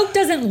ground. Coke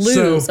doesn't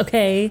lose,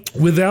 okay?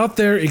 Without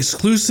their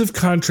exclusive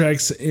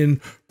contracts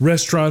in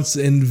restaurants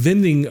and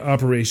vending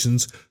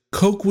operations,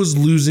 Coke was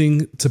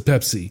losing to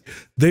Pepsi.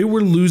 They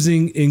were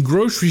losing in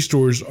grocery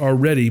stores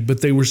already,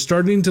 but they were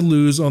starting to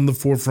lose on the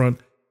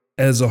forefront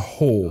as a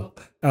whole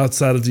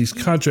outside of these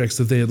contracts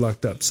that they had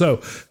locked up.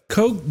 So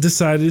Coke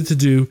decided to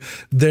do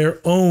their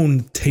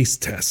own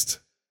taste test,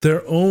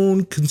 their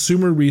own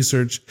consumer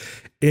research,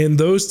 and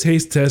those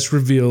taste tests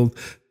revealed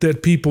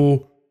that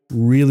people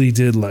really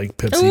did like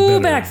Pepsi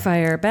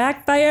better.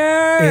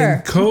 Backfire.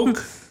 And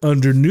Coke,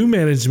 under new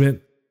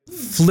management,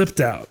 flipped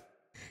out.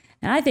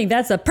 And I think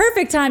that's a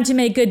perfect time to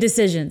make good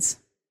decisions.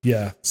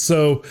 Yeah.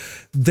 So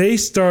they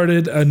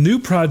started a new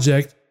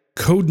project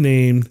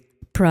codenamed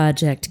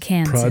Project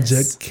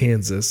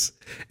Kansas.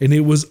 And it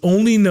was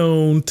only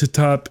known to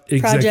top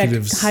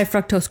executives. Project High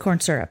Fructose Corn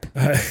Syrup.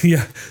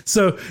 Yeah.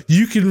 So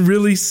you can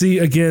really see,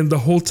 again, the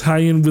whole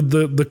tie-in with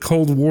the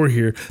Cold War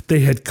here. They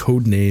had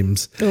code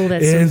names. Oh,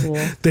 that's so cool.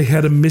 They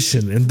had a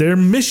mission. And their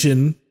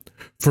mission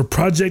for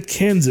Project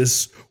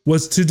Kansas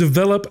was to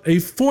develop a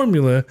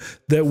formula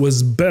that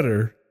was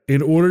better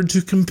in order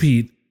to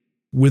compete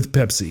with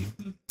Pepsi.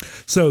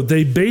 So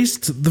they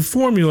based the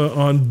formula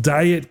on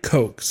Diet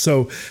Coke.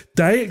 So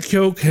Diet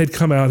Coke had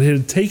come out,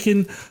 had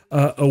taken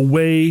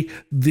away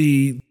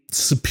the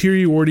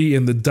superiority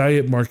in the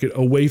diet market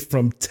away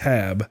from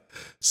Tab.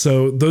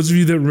 So those of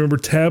you that remember,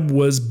 Tab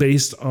was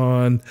based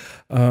on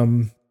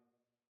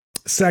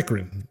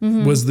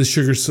saccharin, was the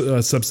sugar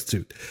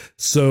substitute.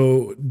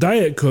 So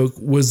Diet Coke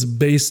was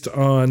based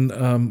on,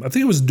 I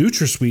think it was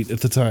NutraSweet at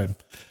the time.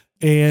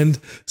 And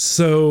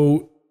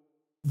so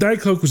Diet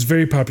Coke was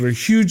very popular,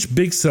 huge,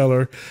 big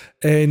seller.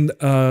 And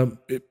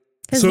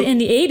because in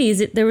the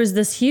 80s, there was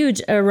this huge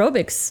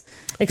aerobics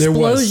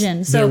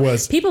explosion. There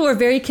was. People were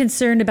very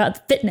concerned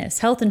about fitness,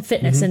 health and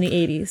fitness in the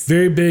 80s.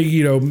 Very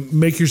big,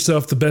 make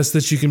yourself the best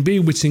that you can be,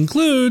 which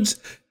includes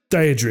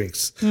diet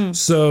drinks.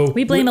 So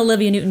we blame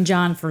Olivia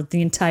Newton-John for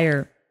the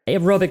entire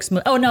aerobics.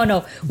 Oh,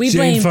 no. We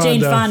blame Jane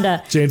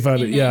Fonda. Jane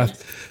Fonda, yeah.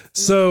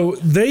 So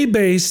they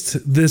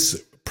based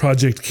this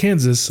Project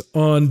Kansas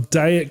on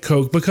Diet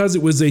Coke because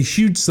it was a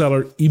huge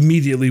seller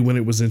immediately when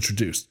it was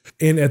introduced.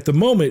 And at the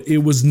moment, it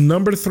was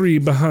number 3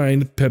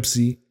 behind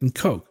Pepsi and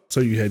Coke. So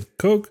you had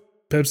Coke,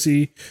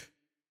 Pepsi,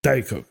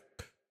 Diet Coke.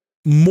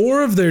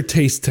 More of their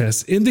taste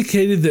tests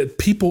indicated that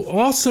people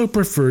also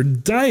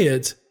preferred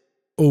Diet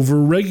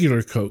over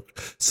regular Coke.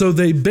 So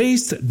they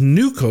based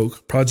New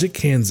Coke, Project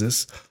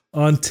Kansas,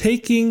 on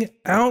taking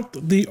out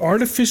the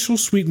artificial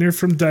sweetener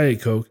from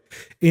Diet Coke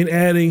and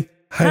adding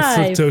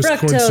high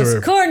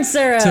fructose corn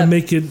syrup to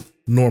make it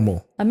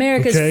normal.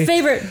 America's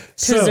favorite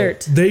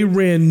dessert. So they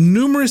ran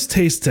numerous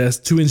taste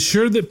tests to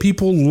ensure that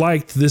people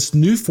liked this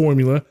new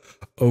formula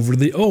over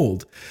the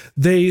old.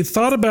 They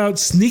thought about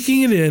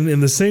sneaking it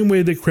in the same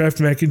way that Kraft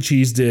Mac and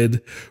Cheese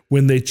did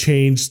when they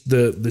changed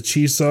the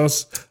cheese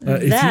sauce.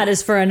 That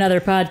is for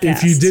another podcast.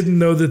 If you didn't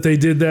know that they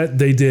did that,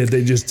 they did.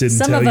 They just didn't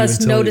tell you. Some of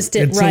us noticed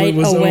it right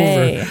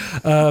away.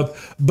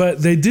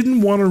 But they didn't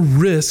want to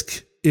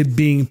risk it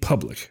being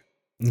public.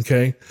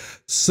 Okay,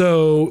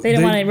 so they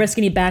didn't want to risk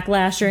any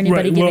backlash or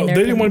anybody giving their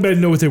they didn't want anybody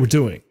to know what they were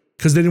doing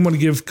because they didn't want to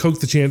give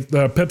Coke the chance,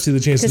 Pepsi the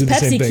chance to do the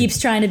same thing. Because Pepsi keeps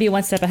trying to be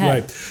one step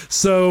ahead. Right.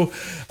 So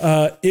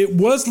it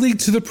was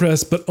leaked to the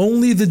press, but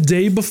only the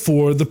day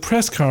before the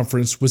press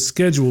conference was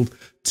scheduled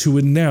to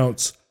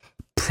announce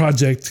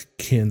Project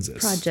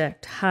Kansas.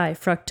 Project High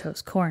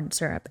Fructose Corn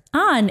Syrup.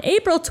 On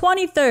April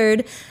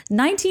 23rd,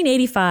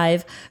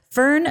 1985,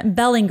 Fern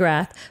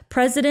Bellingrath,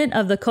 president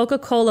of the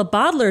Coca-Cola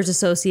Bottlers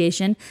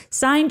Association,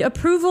 signed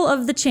approval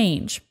of the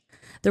change.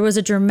 There was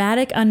a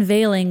dramatic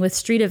unveiling with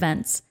street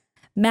events.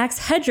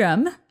 Max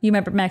Headroom, you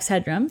remember Max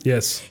Headroom?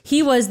 Yes.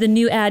 He was the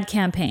new ad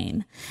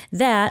campaign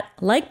that,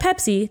 like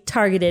Pepsi,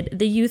 targeted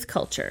the youth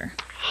culture.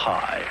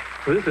 Hi,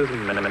 this is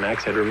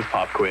Max Headroom's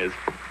Pop Quiz.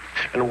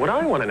 And what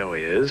I want to know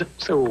is,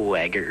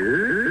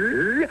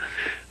 Swagger,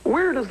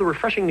 where does the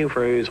refreshing new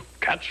phrase,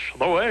 catch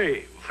the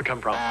wave,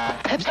 come from?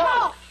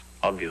 Pepsi.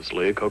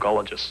 Obviously,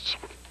 Cokeologists.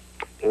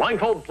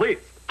 Blindfold, please.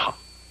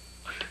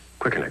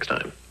 Quicker next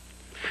time.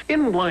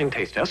 In blind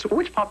taste tests,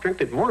 which pop drink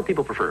did more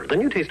people prefer? The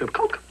new taste of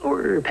Coke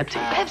or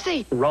Pepsi?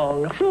 Pepsi.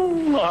 Wrong.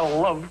 I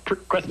love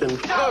trick questions.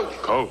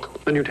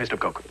 Coke. The new taste of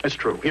Coke. It's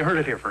true. You heard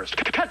it here first.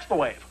 Catch the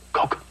wave.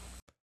 Coke.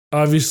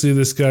 Obviously,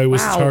 this guy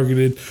was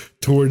targeted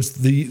towards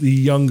the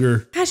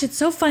younger. Gosh, it's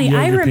so funny.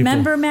 I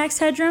remember Max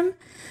Headroom,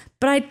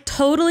 but I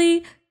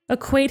totally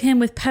equate him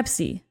with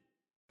Pepsi.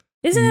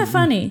 Isn't that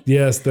funny?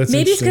 Yes, that's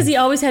maybe it's because interesting. he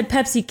always had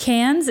Pepsi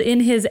cans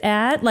in his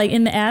ad, like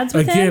in the ads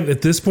with him. Again,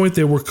 at this point,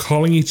 they were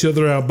calling each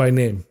other out by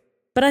name.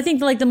 But I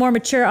think like the more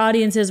mature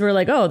audiences were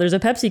like, oh, there's a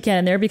Pepsi can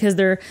in there because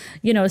they're,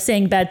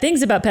 saying bad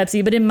things about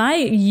Pepsi. But in my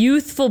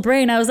youthful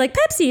brain, I was like,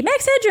 Pepsi,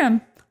 Max Headroom.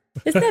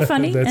 Isn't that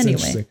funny? That's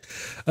anyway, interesting.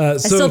 I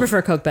still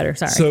prefer Coke better.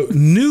 Sorry. So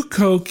New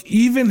Coke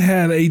even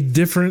had a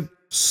different,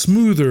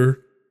 smoother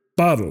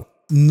bottle.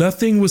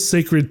 Nothing was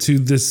sacred to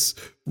this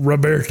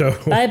Roberto.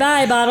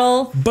 Bye-bye,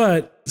 bottle.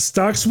 But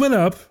stocks went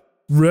up,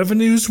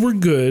 revenues were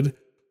good,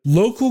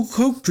 local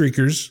Coke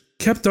drinkers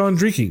kept on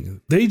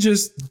drinking. They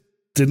just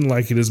didn't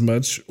like it as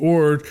much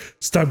or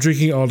stopped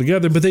drinking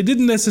altogether, but they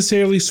didn't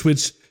necessarily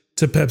switch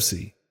to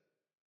Pepsi.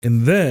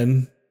 And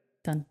then...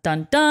 Dun,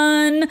 dun,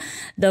 dun.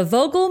 The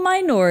vocal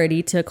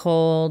minority took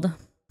hold.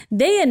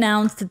 They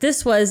announced that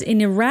this was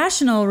an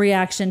irrational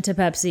reaction to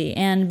Pepsi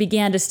and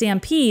began to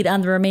stampede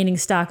on the remaining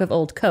stock of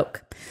old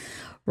Coke.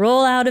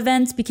 Rollout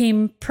events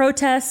became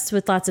protests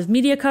with lots of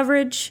media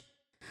coverage.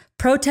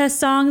 Protest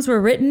songs were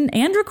written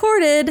and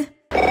recorded.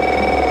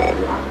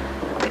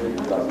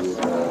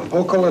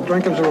 Coca-Cola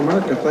drinkers of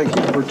America, thank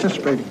you for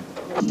participating.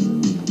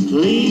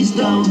 Please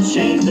don't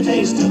change the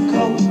taste of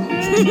Coke.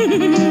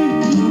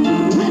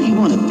 Why do you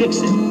want to fix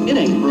it? It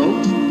ain't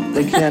broke.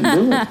 They can't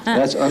do it.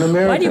 That's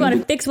un-American. Why do you want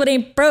to fix what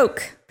ain't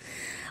broke?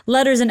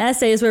 Letters and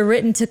essays were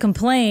written to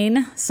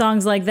complain.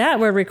 Songs like that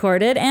were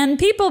recorded. And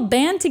people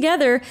band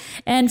together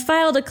and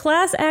filed a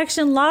class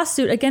action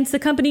lawsuit against the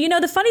company.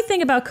 The funny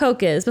thing about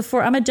Coke is,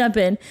 before I'm going to jump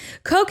in,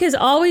 Coke has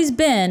always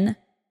been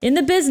in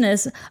the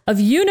business of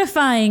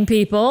unifying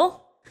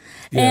people.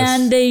 Yes.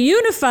 And they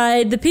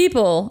unified the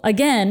people,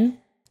 again,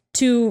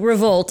 to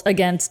revolt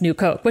against New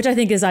Coke, which I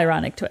think is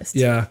ironic twist.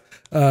 Yeah.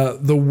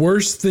 The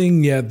worst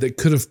thing yet that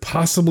could have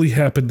possibly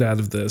happened out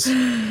of this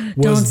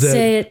was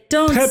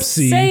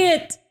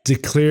Pepsi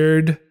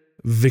declared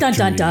victory.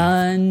 Dun, dun,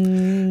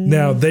 dun.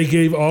 Now, they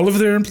gave all of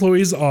their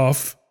employees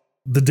off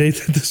the day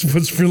that this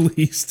was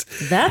released.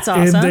 That's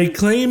awesome. And they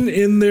claimed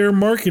in their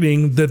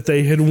marketing that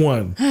they had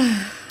won.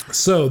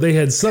 So they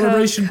had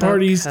celebration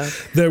parties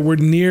that were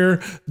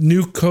near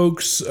New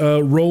Coke's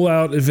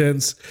rollout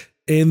events.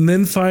 And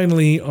then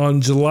finally,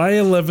 on July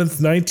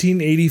 11th,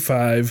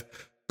 1985,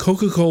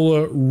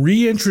 Coca-Cola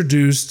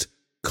reintroduced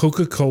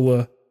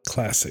Coca-Cola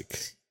Classic.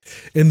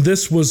 And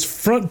this was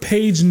front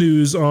page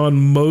news on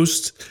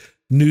most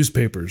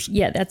newspapers.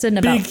 Yeah, that's an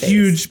about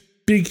face.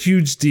 Big,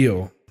 huge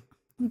deal.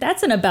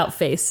 That's an about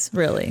face,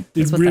 really.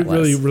 It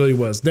really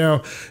was.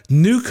 Now,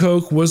 New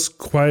Coke was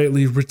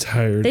quietly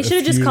retired. They should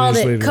have just called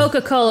it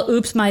Coca-Cola,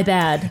 oops, my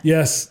bad.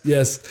 Yes.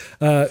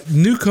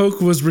 New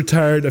Coke was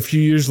retired a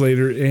few years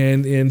later,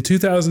 and in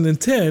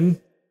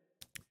 2010,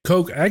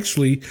 Coke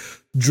actually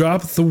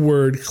dropped the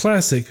word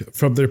classic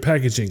from their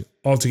packaging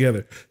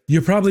altogether.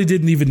 You probably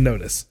didn't even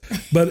notice.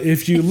 But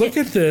if you look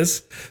at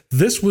this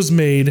was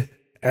made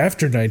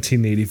after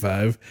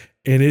 1985,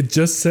 and it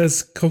just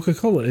says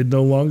Coca-Cola. It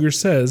no longer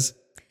says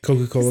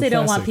Coca-Cola They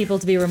don't Classic. want people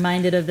to be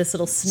reminded of this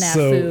little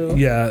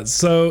snafu.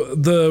 So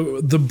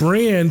the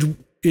brand,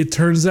 it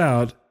turns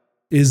out,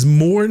 is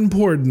more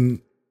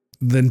important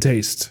than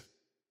taste.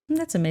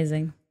 That's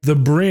amazing. The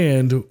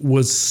brand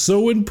was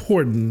so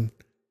important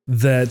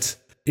that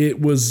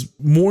it was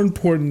more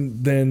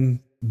important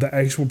than the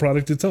actual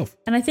product itself.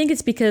 And I think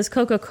it's because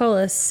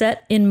Coca-Cola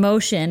set in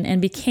motion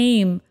and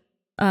became,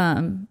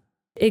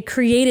 it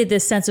created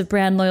this sense of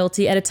brand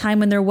loyalty at a time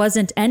when there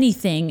wasn't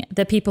anything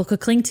that people could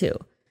cling to.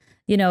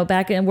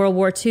 Back in World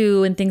War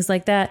II and things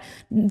like that,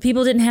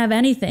 people didn't have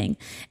anything.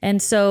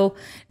 And so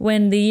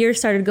when the years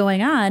started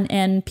going on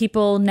and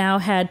people now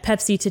had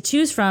Pepsi to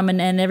choose from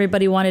and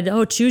everybody wanted,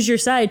 choose your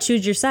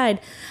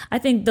side. I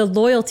think the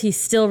loyalty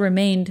still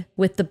remained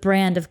with the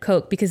brand of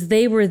Coke because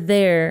they were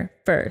there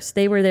first.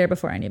 They were there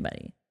before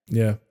anybody.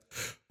 Yeah.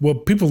 Well,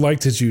 people like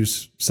to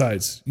choose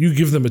sides. You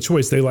give them a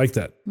choice. They like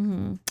that.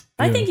 Mm-hmm.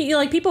 I think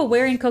people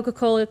wearing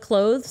Coca-Cola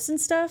clothes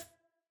and stuff.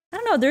 I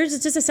don't know. There's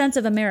just a sense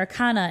of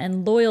Americana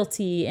and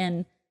loyalty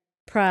and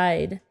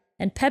pride.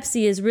 And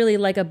Pepsi is really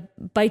like a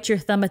bite your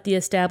thumb at the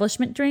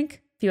establishment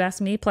drink, if you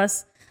ask me.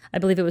 Plus, I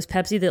believe it was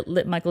Pepsi that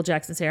lit Michael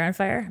Jackson's hair on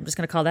fire. I'm just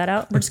going to call that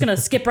out. We're just going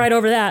to skip right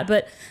over that.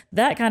 But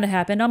that kind of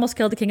happened. Almost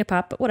killed the king of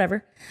pop, but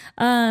whatever.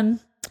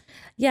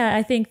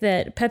 I think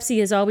that Pepsi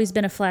has always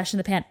been a flash in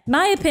the pan.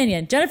 My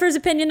opinion, Jennifer's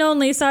opinion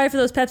only. Sorry for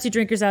those Pepsi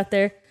drinkers out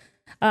there.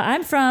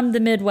 I'm from the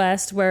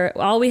Midwest where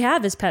all we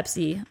have is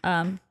Pepsi.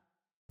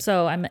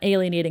 So I'm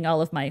alienating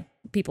all of my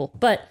people.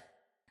 But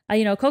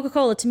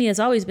Coca-Cola to me has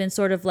always been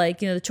sort of like,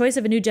 the choice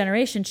of a new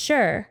generation,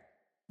 sure,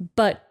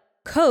 but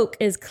Coke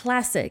is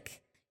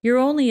classic. You're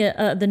only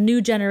the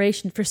new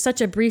generation for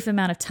such a brief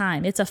amount of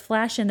time. It's a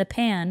flash in the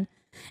pan.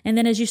 And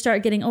then as you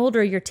start getting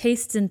older, your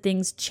tastes and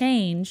things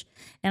change.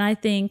 And I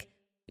think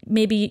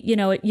maybe,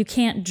 you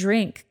can't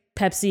drink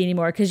Pepsi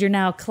anymore because you're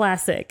now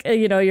classic.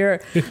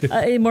 You're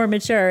more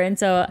mature. And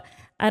so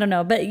I don't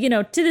know. But,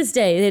 to this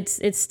day,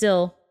 it's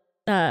still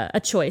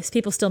a choice.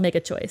 People still make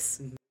a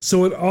choice.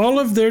 So in all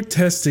of their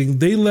testing,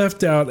 they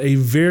left out a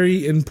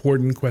very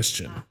important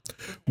question,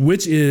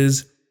 which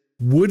is,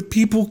 would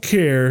people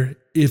care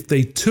if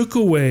they took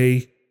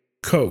away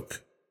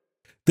Coke?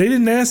 They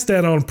didn't ask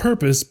that on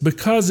purpose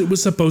because it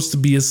was supposed to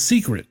be a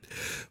secret.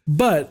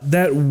 But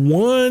that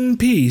one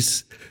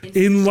piece,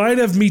 in light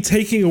of me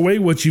taking away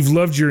what you've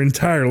loved your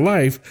entire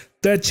life,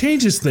 that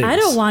changes things. I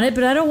don't want it,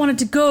 but I don't want it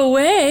to go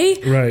away.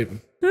 Right.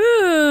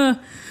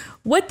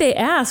 What they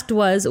asked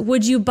was,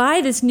 would you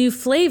buy this new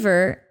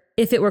flavor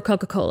if it were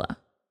Coca-Cola?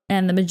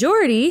 And the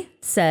majority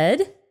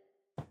said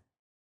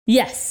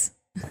yes.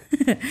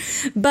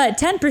 But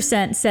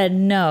 10% said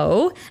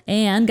no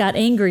and got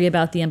angry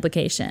about the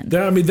implication.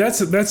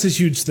 That's a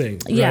huge thing.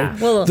 Right? Yeah.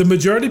 Well, the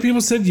majority of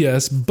people said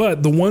yes,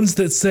 but the ones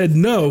that said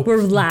no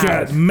were loud.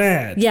 Got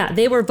mad. Yeah,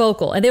 they were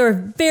vocal and they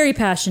were very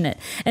passionate.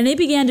 And they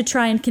began to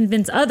try and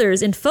convince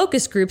others in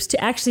focus groups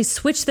to actually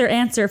switch their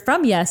answer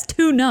from yes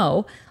to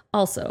no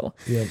also.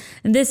 Yep.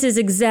 And this is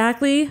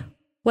exactly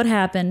what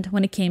happened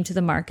when it came to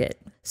the market.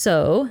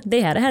 So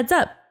they had a heads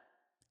up.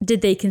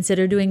 Did they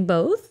consider doing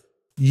both?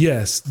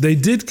 Yes, they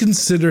did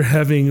consider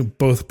having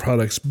both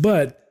products,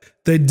 but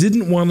they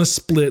didn't want to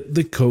split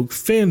the Coke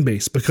fan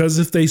base, because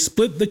if they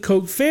split the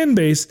Coke fan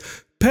base,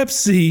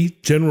 Pepsi,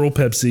 General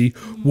Pepsi,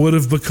 would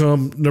have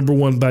become number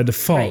one by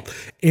default.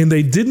 Right. And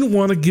they didn't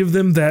want to give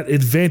them that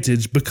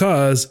advantage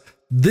because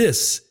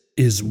this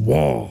is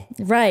wall.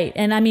 Right.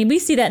 And we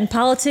see that in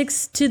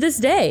politics to this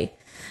day.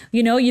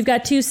 You've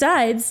got two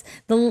sides.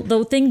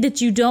 The thing that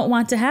you don't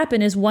want to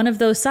happen is one of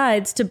those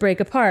sides to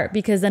break apart,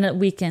 because then it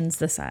weakens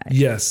the side.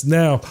 Yes.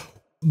 Now,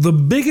 the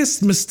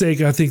biggest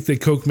mistake I think that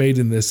Coke made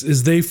in this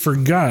is they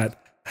forgot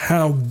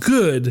how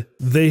good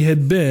they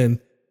had been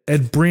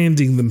at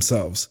branding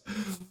themselves.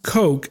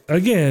 Coke,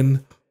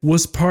 again,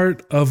 was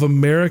part of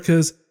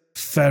America's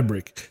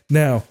fabric.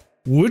 Now,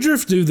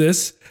 Woodruff knew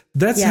this.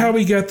 That's how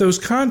he got those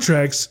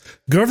contracts,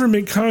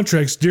 government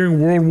contracts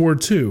during World War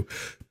II.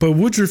 But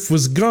Woodruff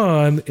was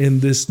gone, and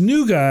this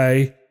new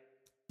guy,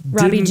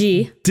 Robbie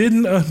G,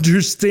 didn't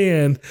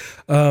understand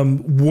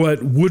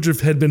what Woodruff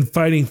had been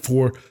fighting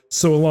for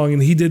so long,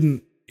 and he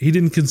didn't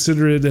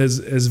consider it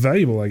as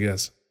valuable, I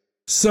guess.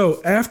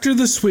 So after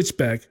the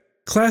switchback,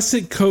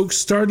 Classic Coke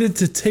started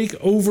to take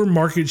over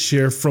market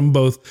share from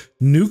both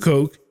New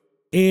Coke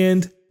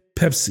and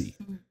Pepsi,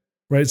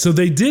 right? So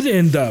they did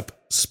end up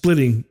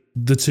splitting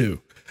the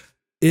two.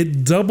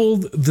 It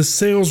doubled the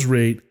sales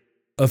rate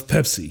of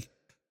Pepsi.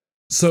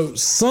 So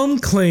some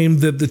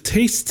claim that the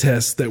taste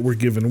tests that were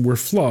given were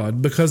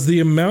flawed because the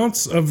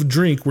amounts of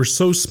drink were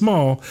so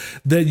small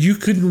that you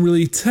couldn't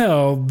really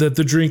tell that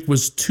the drink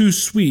was too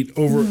sweet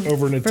over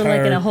an entire,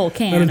 like in a whole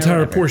can, an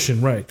entire portion.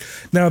 Right.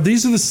 Now,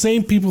 these are the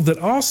same people that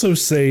also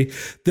say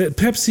that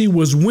Pepsi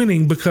was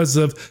winning because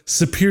of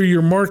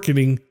superior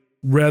marketing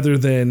rather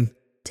than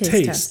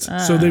taste.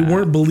 So they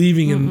weren't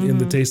believing in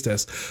the taste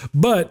test.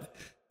 But,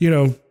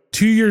 2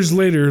 years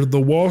later, the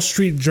Wall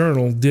Street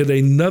Journal did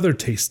another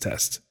taste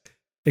test.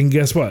 And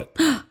guess what?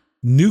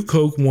 New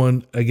Coke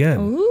won again.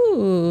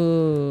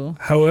 Ooh.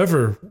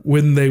 However,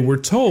 when they were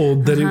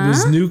told that it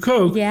was New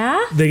Coke,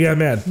 they got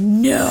mad.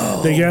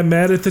 No. They got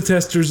mad at the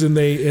testers and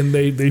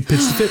they pitched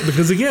a fit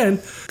because,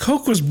 again,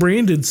 Coke was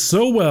branded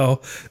so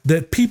well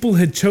that people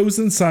had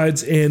chosen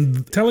sides,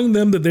 and telling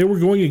them that they were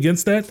going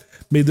against that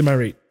made them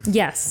irate.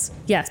 Yes.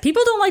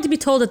 People don't like to be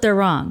told that they're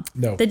wrong.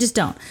 No. They just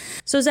don't.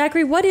 So,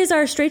 Zachary, what is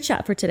our straight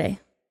shot for today?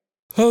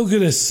 Oh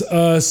goodness,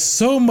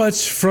 so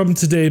much from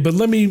today, but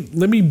let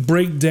me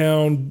break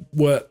down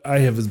what I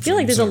have observed. I feel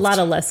like there's a lot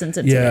of lessons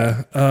in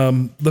today.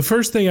 The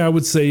first thing I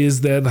would say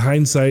is that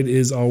hindsight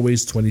is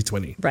always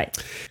 20/20. Right.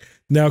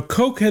 Now,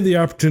 Coke had the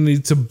opportunity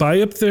to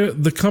buy up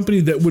the company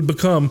that would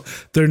become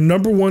their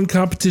number one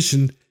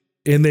competition,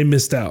 and they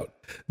missed out.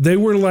 They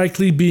were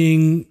likely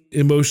being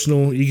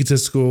emotional,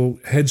 egotistical,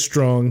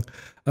 headstrong.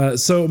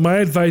 So my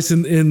advice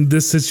in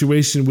this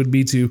situation would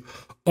be to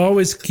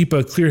always keep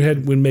a clear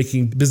head when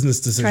making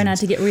business decisions. Try not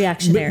to get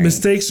reactionary.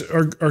 Mistakes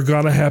are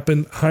going to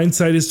happen.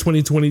 Hindsight is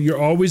 20/20.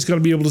 You're always going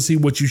to be able to see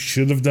what you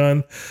should have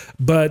done.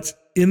 But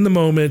in the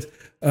moment,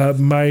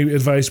 my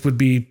advice would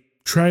be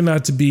try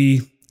not to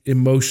be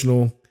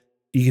emotional,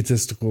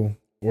 egotistical,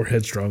 or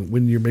headstrong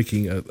when you're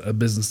making a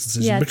business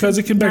decision, because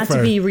it can backfire.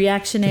 Not to be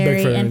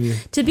reactionary and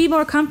to be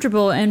more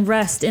comfortable and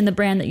rest in the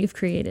brand that you've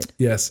created.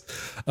 Yes.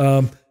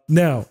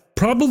 Now,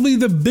 probably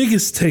the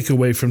biggest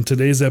takeaway from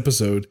today's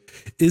episode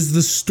is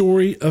the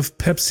story of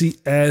Pepsi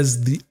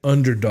as the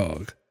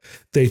underdog.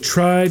 They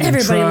tried and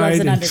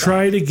tried and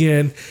tried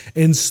again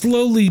and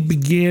slowly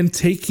began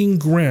taking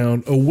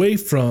ground away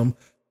from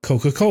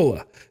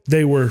Coca-Cola.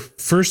 They were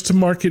first to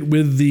market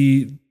with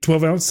the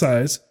 12-ounce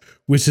size,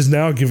 which is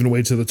now given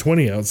away to the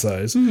 20-ounce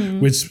size,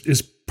 which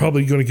is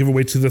probably going to give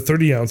away to the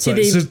 30-ounce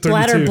size. The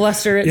bladder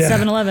bluster at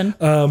 7-Eleven.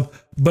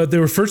 But they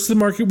were first to the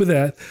market with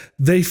that.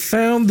 They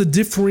found the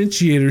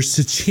differentiators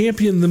to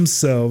champion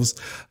themselves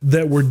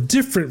that were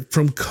different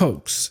from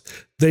Cokes.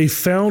 They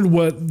found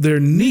what their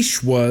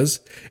niche was,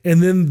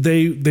 and then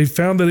they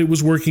found that it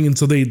was working, and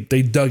so they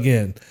dug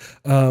in.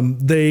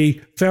 They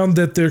found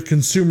that their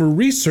consumer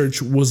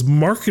research was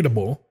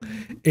marketable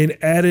and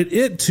added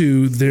it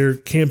to their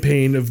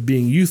campaign of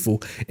being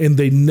youthful, and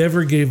they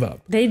never gave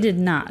up. They did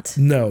not.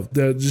 No,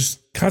 they're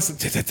just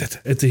constant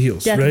at the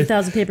heels. Death right? of a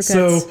thousand paper cuts.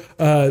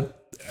 So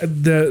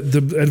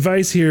the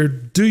advice here,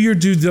 do your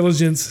due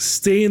diligence,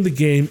 stay in the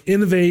game,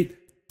 innovate,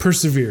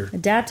 persevere.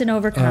 Adapt and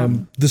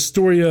overcome. The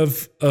story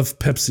of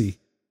Pepsi.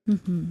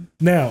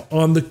 Now,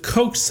 on the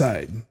Coke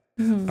side,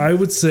 I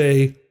would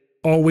say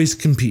always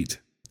compete.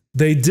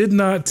 They did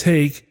not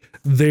take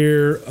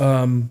their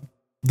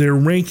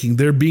ranking,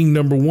 their being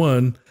number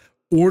one,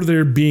 or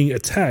their being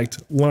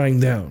attacked lying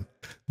down.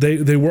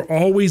 They were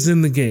always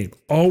in the game,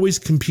 always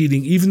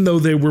competing, even though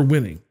they were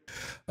winning.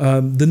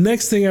 The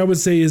next thing I would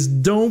say is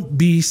don't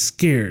be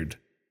scared.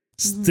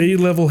 Stay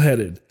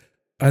level-headed.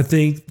 I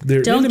think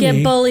don't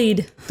get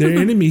bullied. Their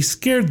enemy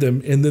scared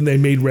them, and then they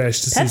made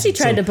rash decisions. Pepsi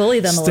tried to bully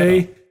them a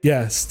little.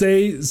 Yeah,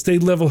 stay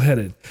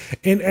level-headed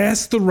and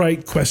ask the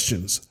right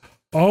questions.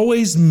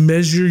 Always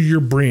measure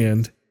your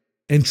brand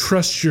and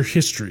trust your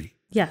history.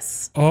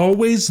 Yes.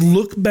 Always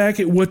look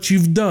back at what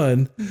you've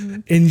done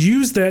and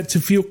use that to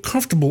feel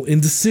comfortable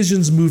in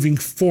decisions moving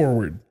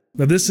forward.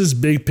 Now, this is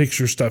big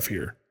picture stuff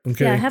here.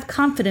 Okay. Yeah, have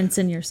confidence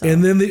in yourself.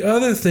 And then the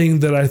other thing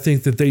that I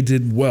think that they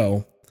did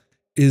well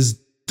is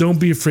don't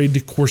be afraid to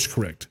course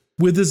correct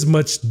with as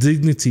much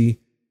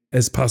dignity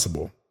as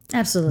possible.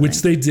 Absolutely.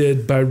 Which they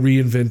did by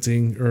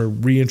reinventing or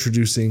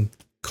reintroducing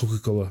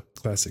Coca-Cola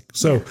Classic.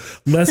 So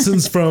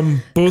lessons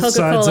from both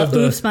sides of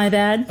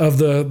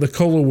the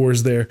Cola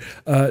Wars there.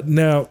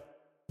 Now,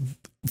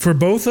 for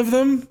both of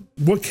them,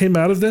 what came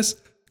out of this?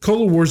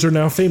 Cola Wars are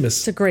now famous.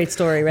 It's a great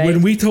story, right?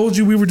 When we told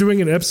you we were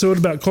doing an episode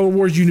about Cola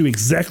Wars, you knew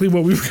exactly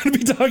what we were going to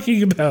be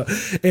talking about.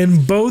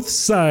 And both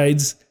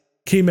sides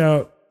came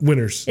out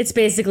winners. It's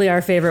basically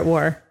our favorite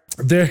war.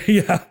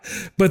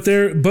 But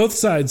both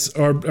sides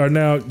are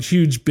now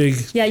huge, big.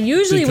 Yeah,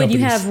 usually when you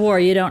have war,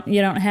 you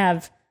don't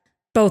have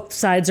both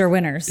sides are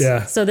winners.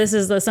 Yeah. So this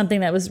is something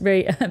that was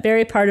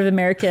very part of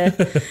America.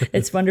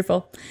 It's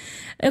wonderful.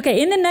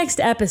 Okay, in the next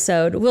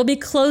episode, we'll be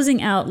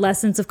closing out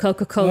Lessons of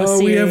Coca-Cola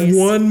series. We have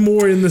one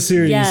more in the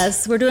series.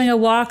 Yes, we're doing a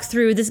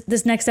walkthrough.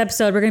 This next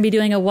episode, we're going to be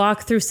doing a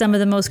walk through some of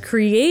the most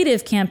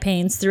creative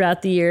campaigns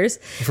throughout the years.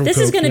 This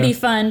is going to be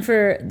fun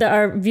for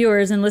our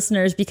viewers and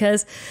listeners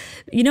because,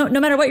 no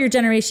matter what your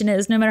generation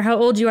is, no matter how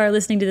old you are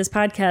listening to this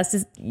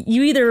podcast,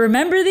 you either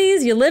remember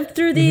these, you lived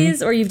through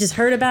these, or you've just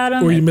heard about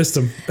them. Or you missed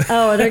them.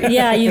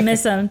 You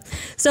miss them.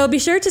 So be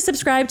sure to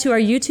subscribe to our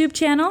YouTube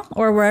channel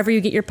or wherever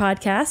you get your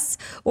podcasts,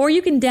 or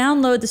you can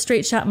download the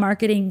Straight Shot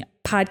Marketing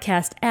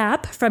Podcast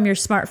app from your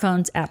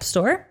smartphone's app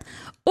store,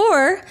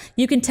 or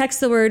you can text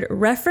the word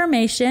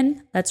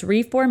Reformation, that's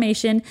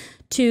reformation,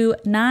 to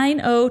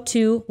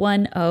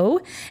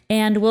 90210,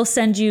 and we'll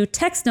send you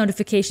text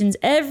notifications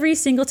every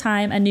single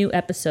time a new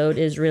episode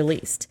is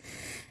released.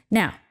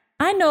 Now,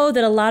 I know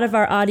that a lot of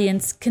our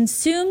audience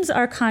consumes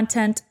our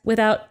content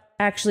without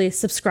actually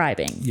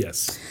subscribing.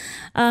 Yes.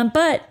 And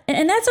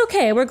that's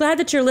okay. We're glad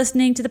that you're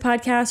listening to the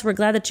podcast. We're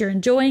glad that you're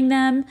enjoying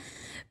them.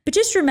 But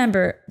just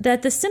remember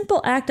that the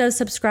simple act of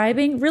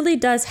subscribing really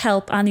does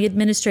help on the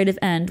administrative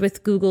end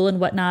with Google and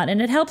whatnot,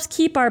 and it helps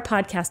keep our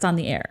podcast on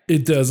the air.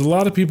 It does. A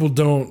lot of people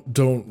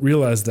don't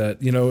realize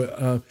that.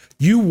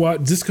 You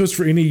watch. This goes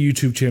for any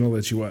YouTube channel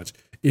that you watch.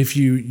 If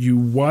you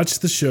watch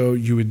the show,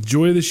 you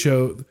enjoy the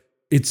show,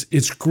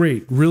 it's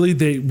great. Really,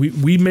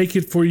 we make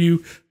it for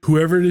you.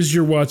 Whoever it is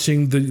you're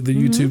watching the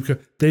YouTube,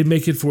 they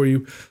make it for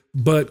you.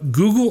 But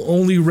Google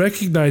only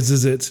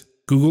recognizes it.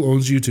 Google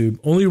owns YouTube,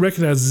 only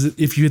recognizes it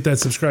if you hit that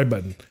subscribe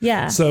button.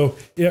 Yeah. So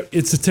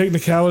it's a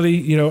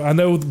technicality. I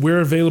know we're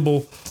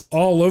available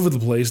all over the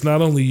place,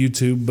 not only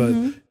YouTube, but,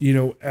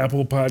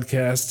 Apple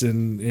Podcasts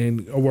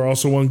and we're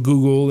also on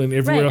Google and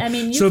everywhere else. I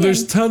mean,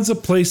 there's tons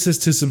of places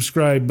to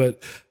subscribe,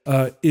 but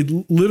it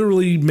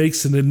literally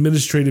makes an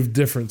administrative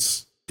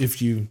difference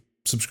if you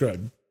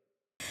subscribe.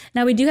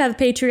 Now, we do have a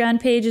Patreon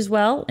page as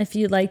well. If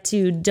you'd like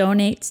to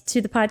donate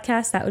to the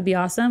podcast, that would be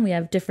awesome. We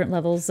have different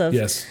levels of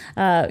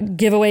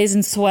giveaways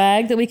and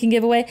swag that we can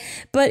give away.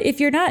 But if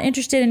you're not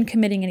interested in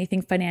committing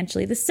anything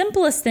financially, the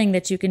simplest thing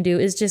that you can do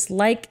is just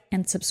like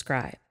and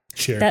subscribe.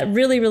 Share. That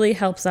really, really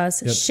helps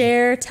us. Yep.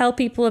 Share, tell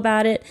people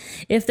about it.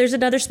 If there's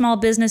another small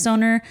business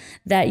owner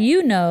that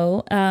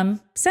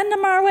send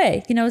them our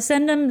way.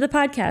 Send them the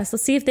podcast.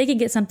 Let's see if they can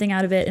get something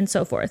out of it and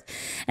so forth.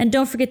 And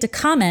don't forget to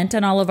comment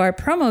on all of our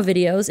promo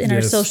videos in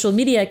our social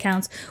media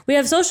accounts. We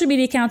have social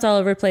media accounts all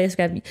over the place.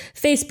 We have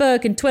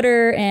Facebook and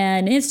Twitter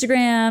and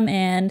Instagram,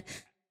 and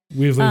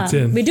we have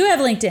LinkedIn. We do have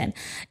LinkedIn.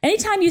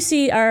 Anytime you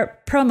see our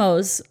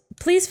promos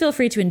please feel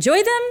free to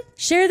enjoy them,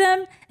 share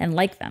them, and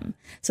like them.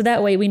 So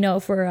that way we know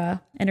if we're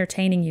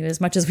entertaining you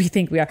as much as we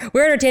think we are.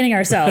 We're entertaining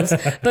ourselves,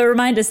 but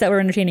remind us that we're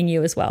entertaining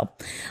you as well.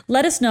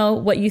 Let us know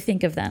what you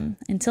think of them.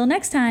 Until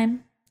next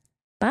time,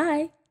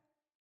 bye.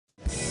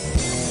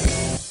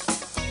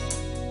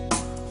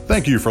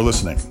 Thank you for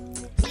listening.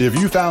 If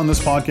you found this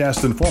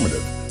podcast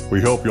informative, we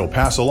hope you'll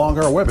pass along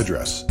our web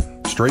address,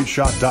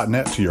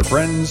 straightshot.net, to your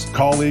friends,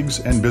 colleagues,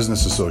 and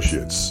business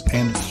associates.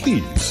 And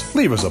please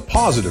leave us a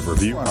positive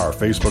review on our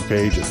Facebook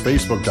page at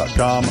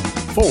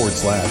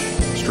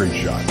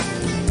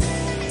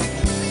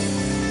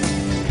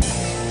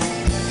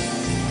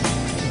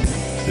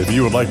facebook.com/straightshot. If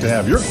you would like to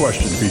have your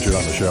question featured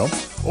on the show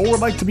or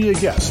would like to be a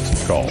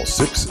guest, call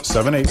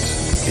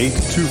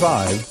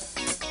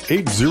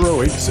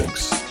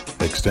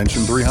 678-825-8086,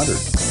 extension 300.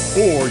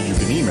 Or you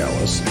can email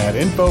us at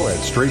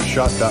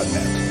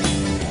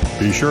info@straightshot.net.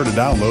 Be sure to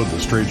download the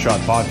Straight Shot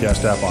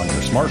podcast app on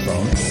your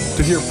smartphone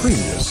to hear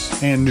previous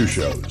and new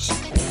shows.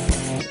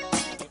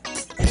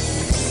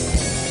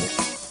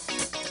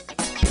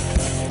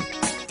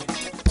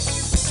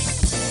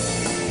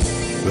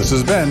 This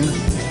has been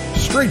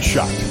Straight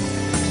Shot.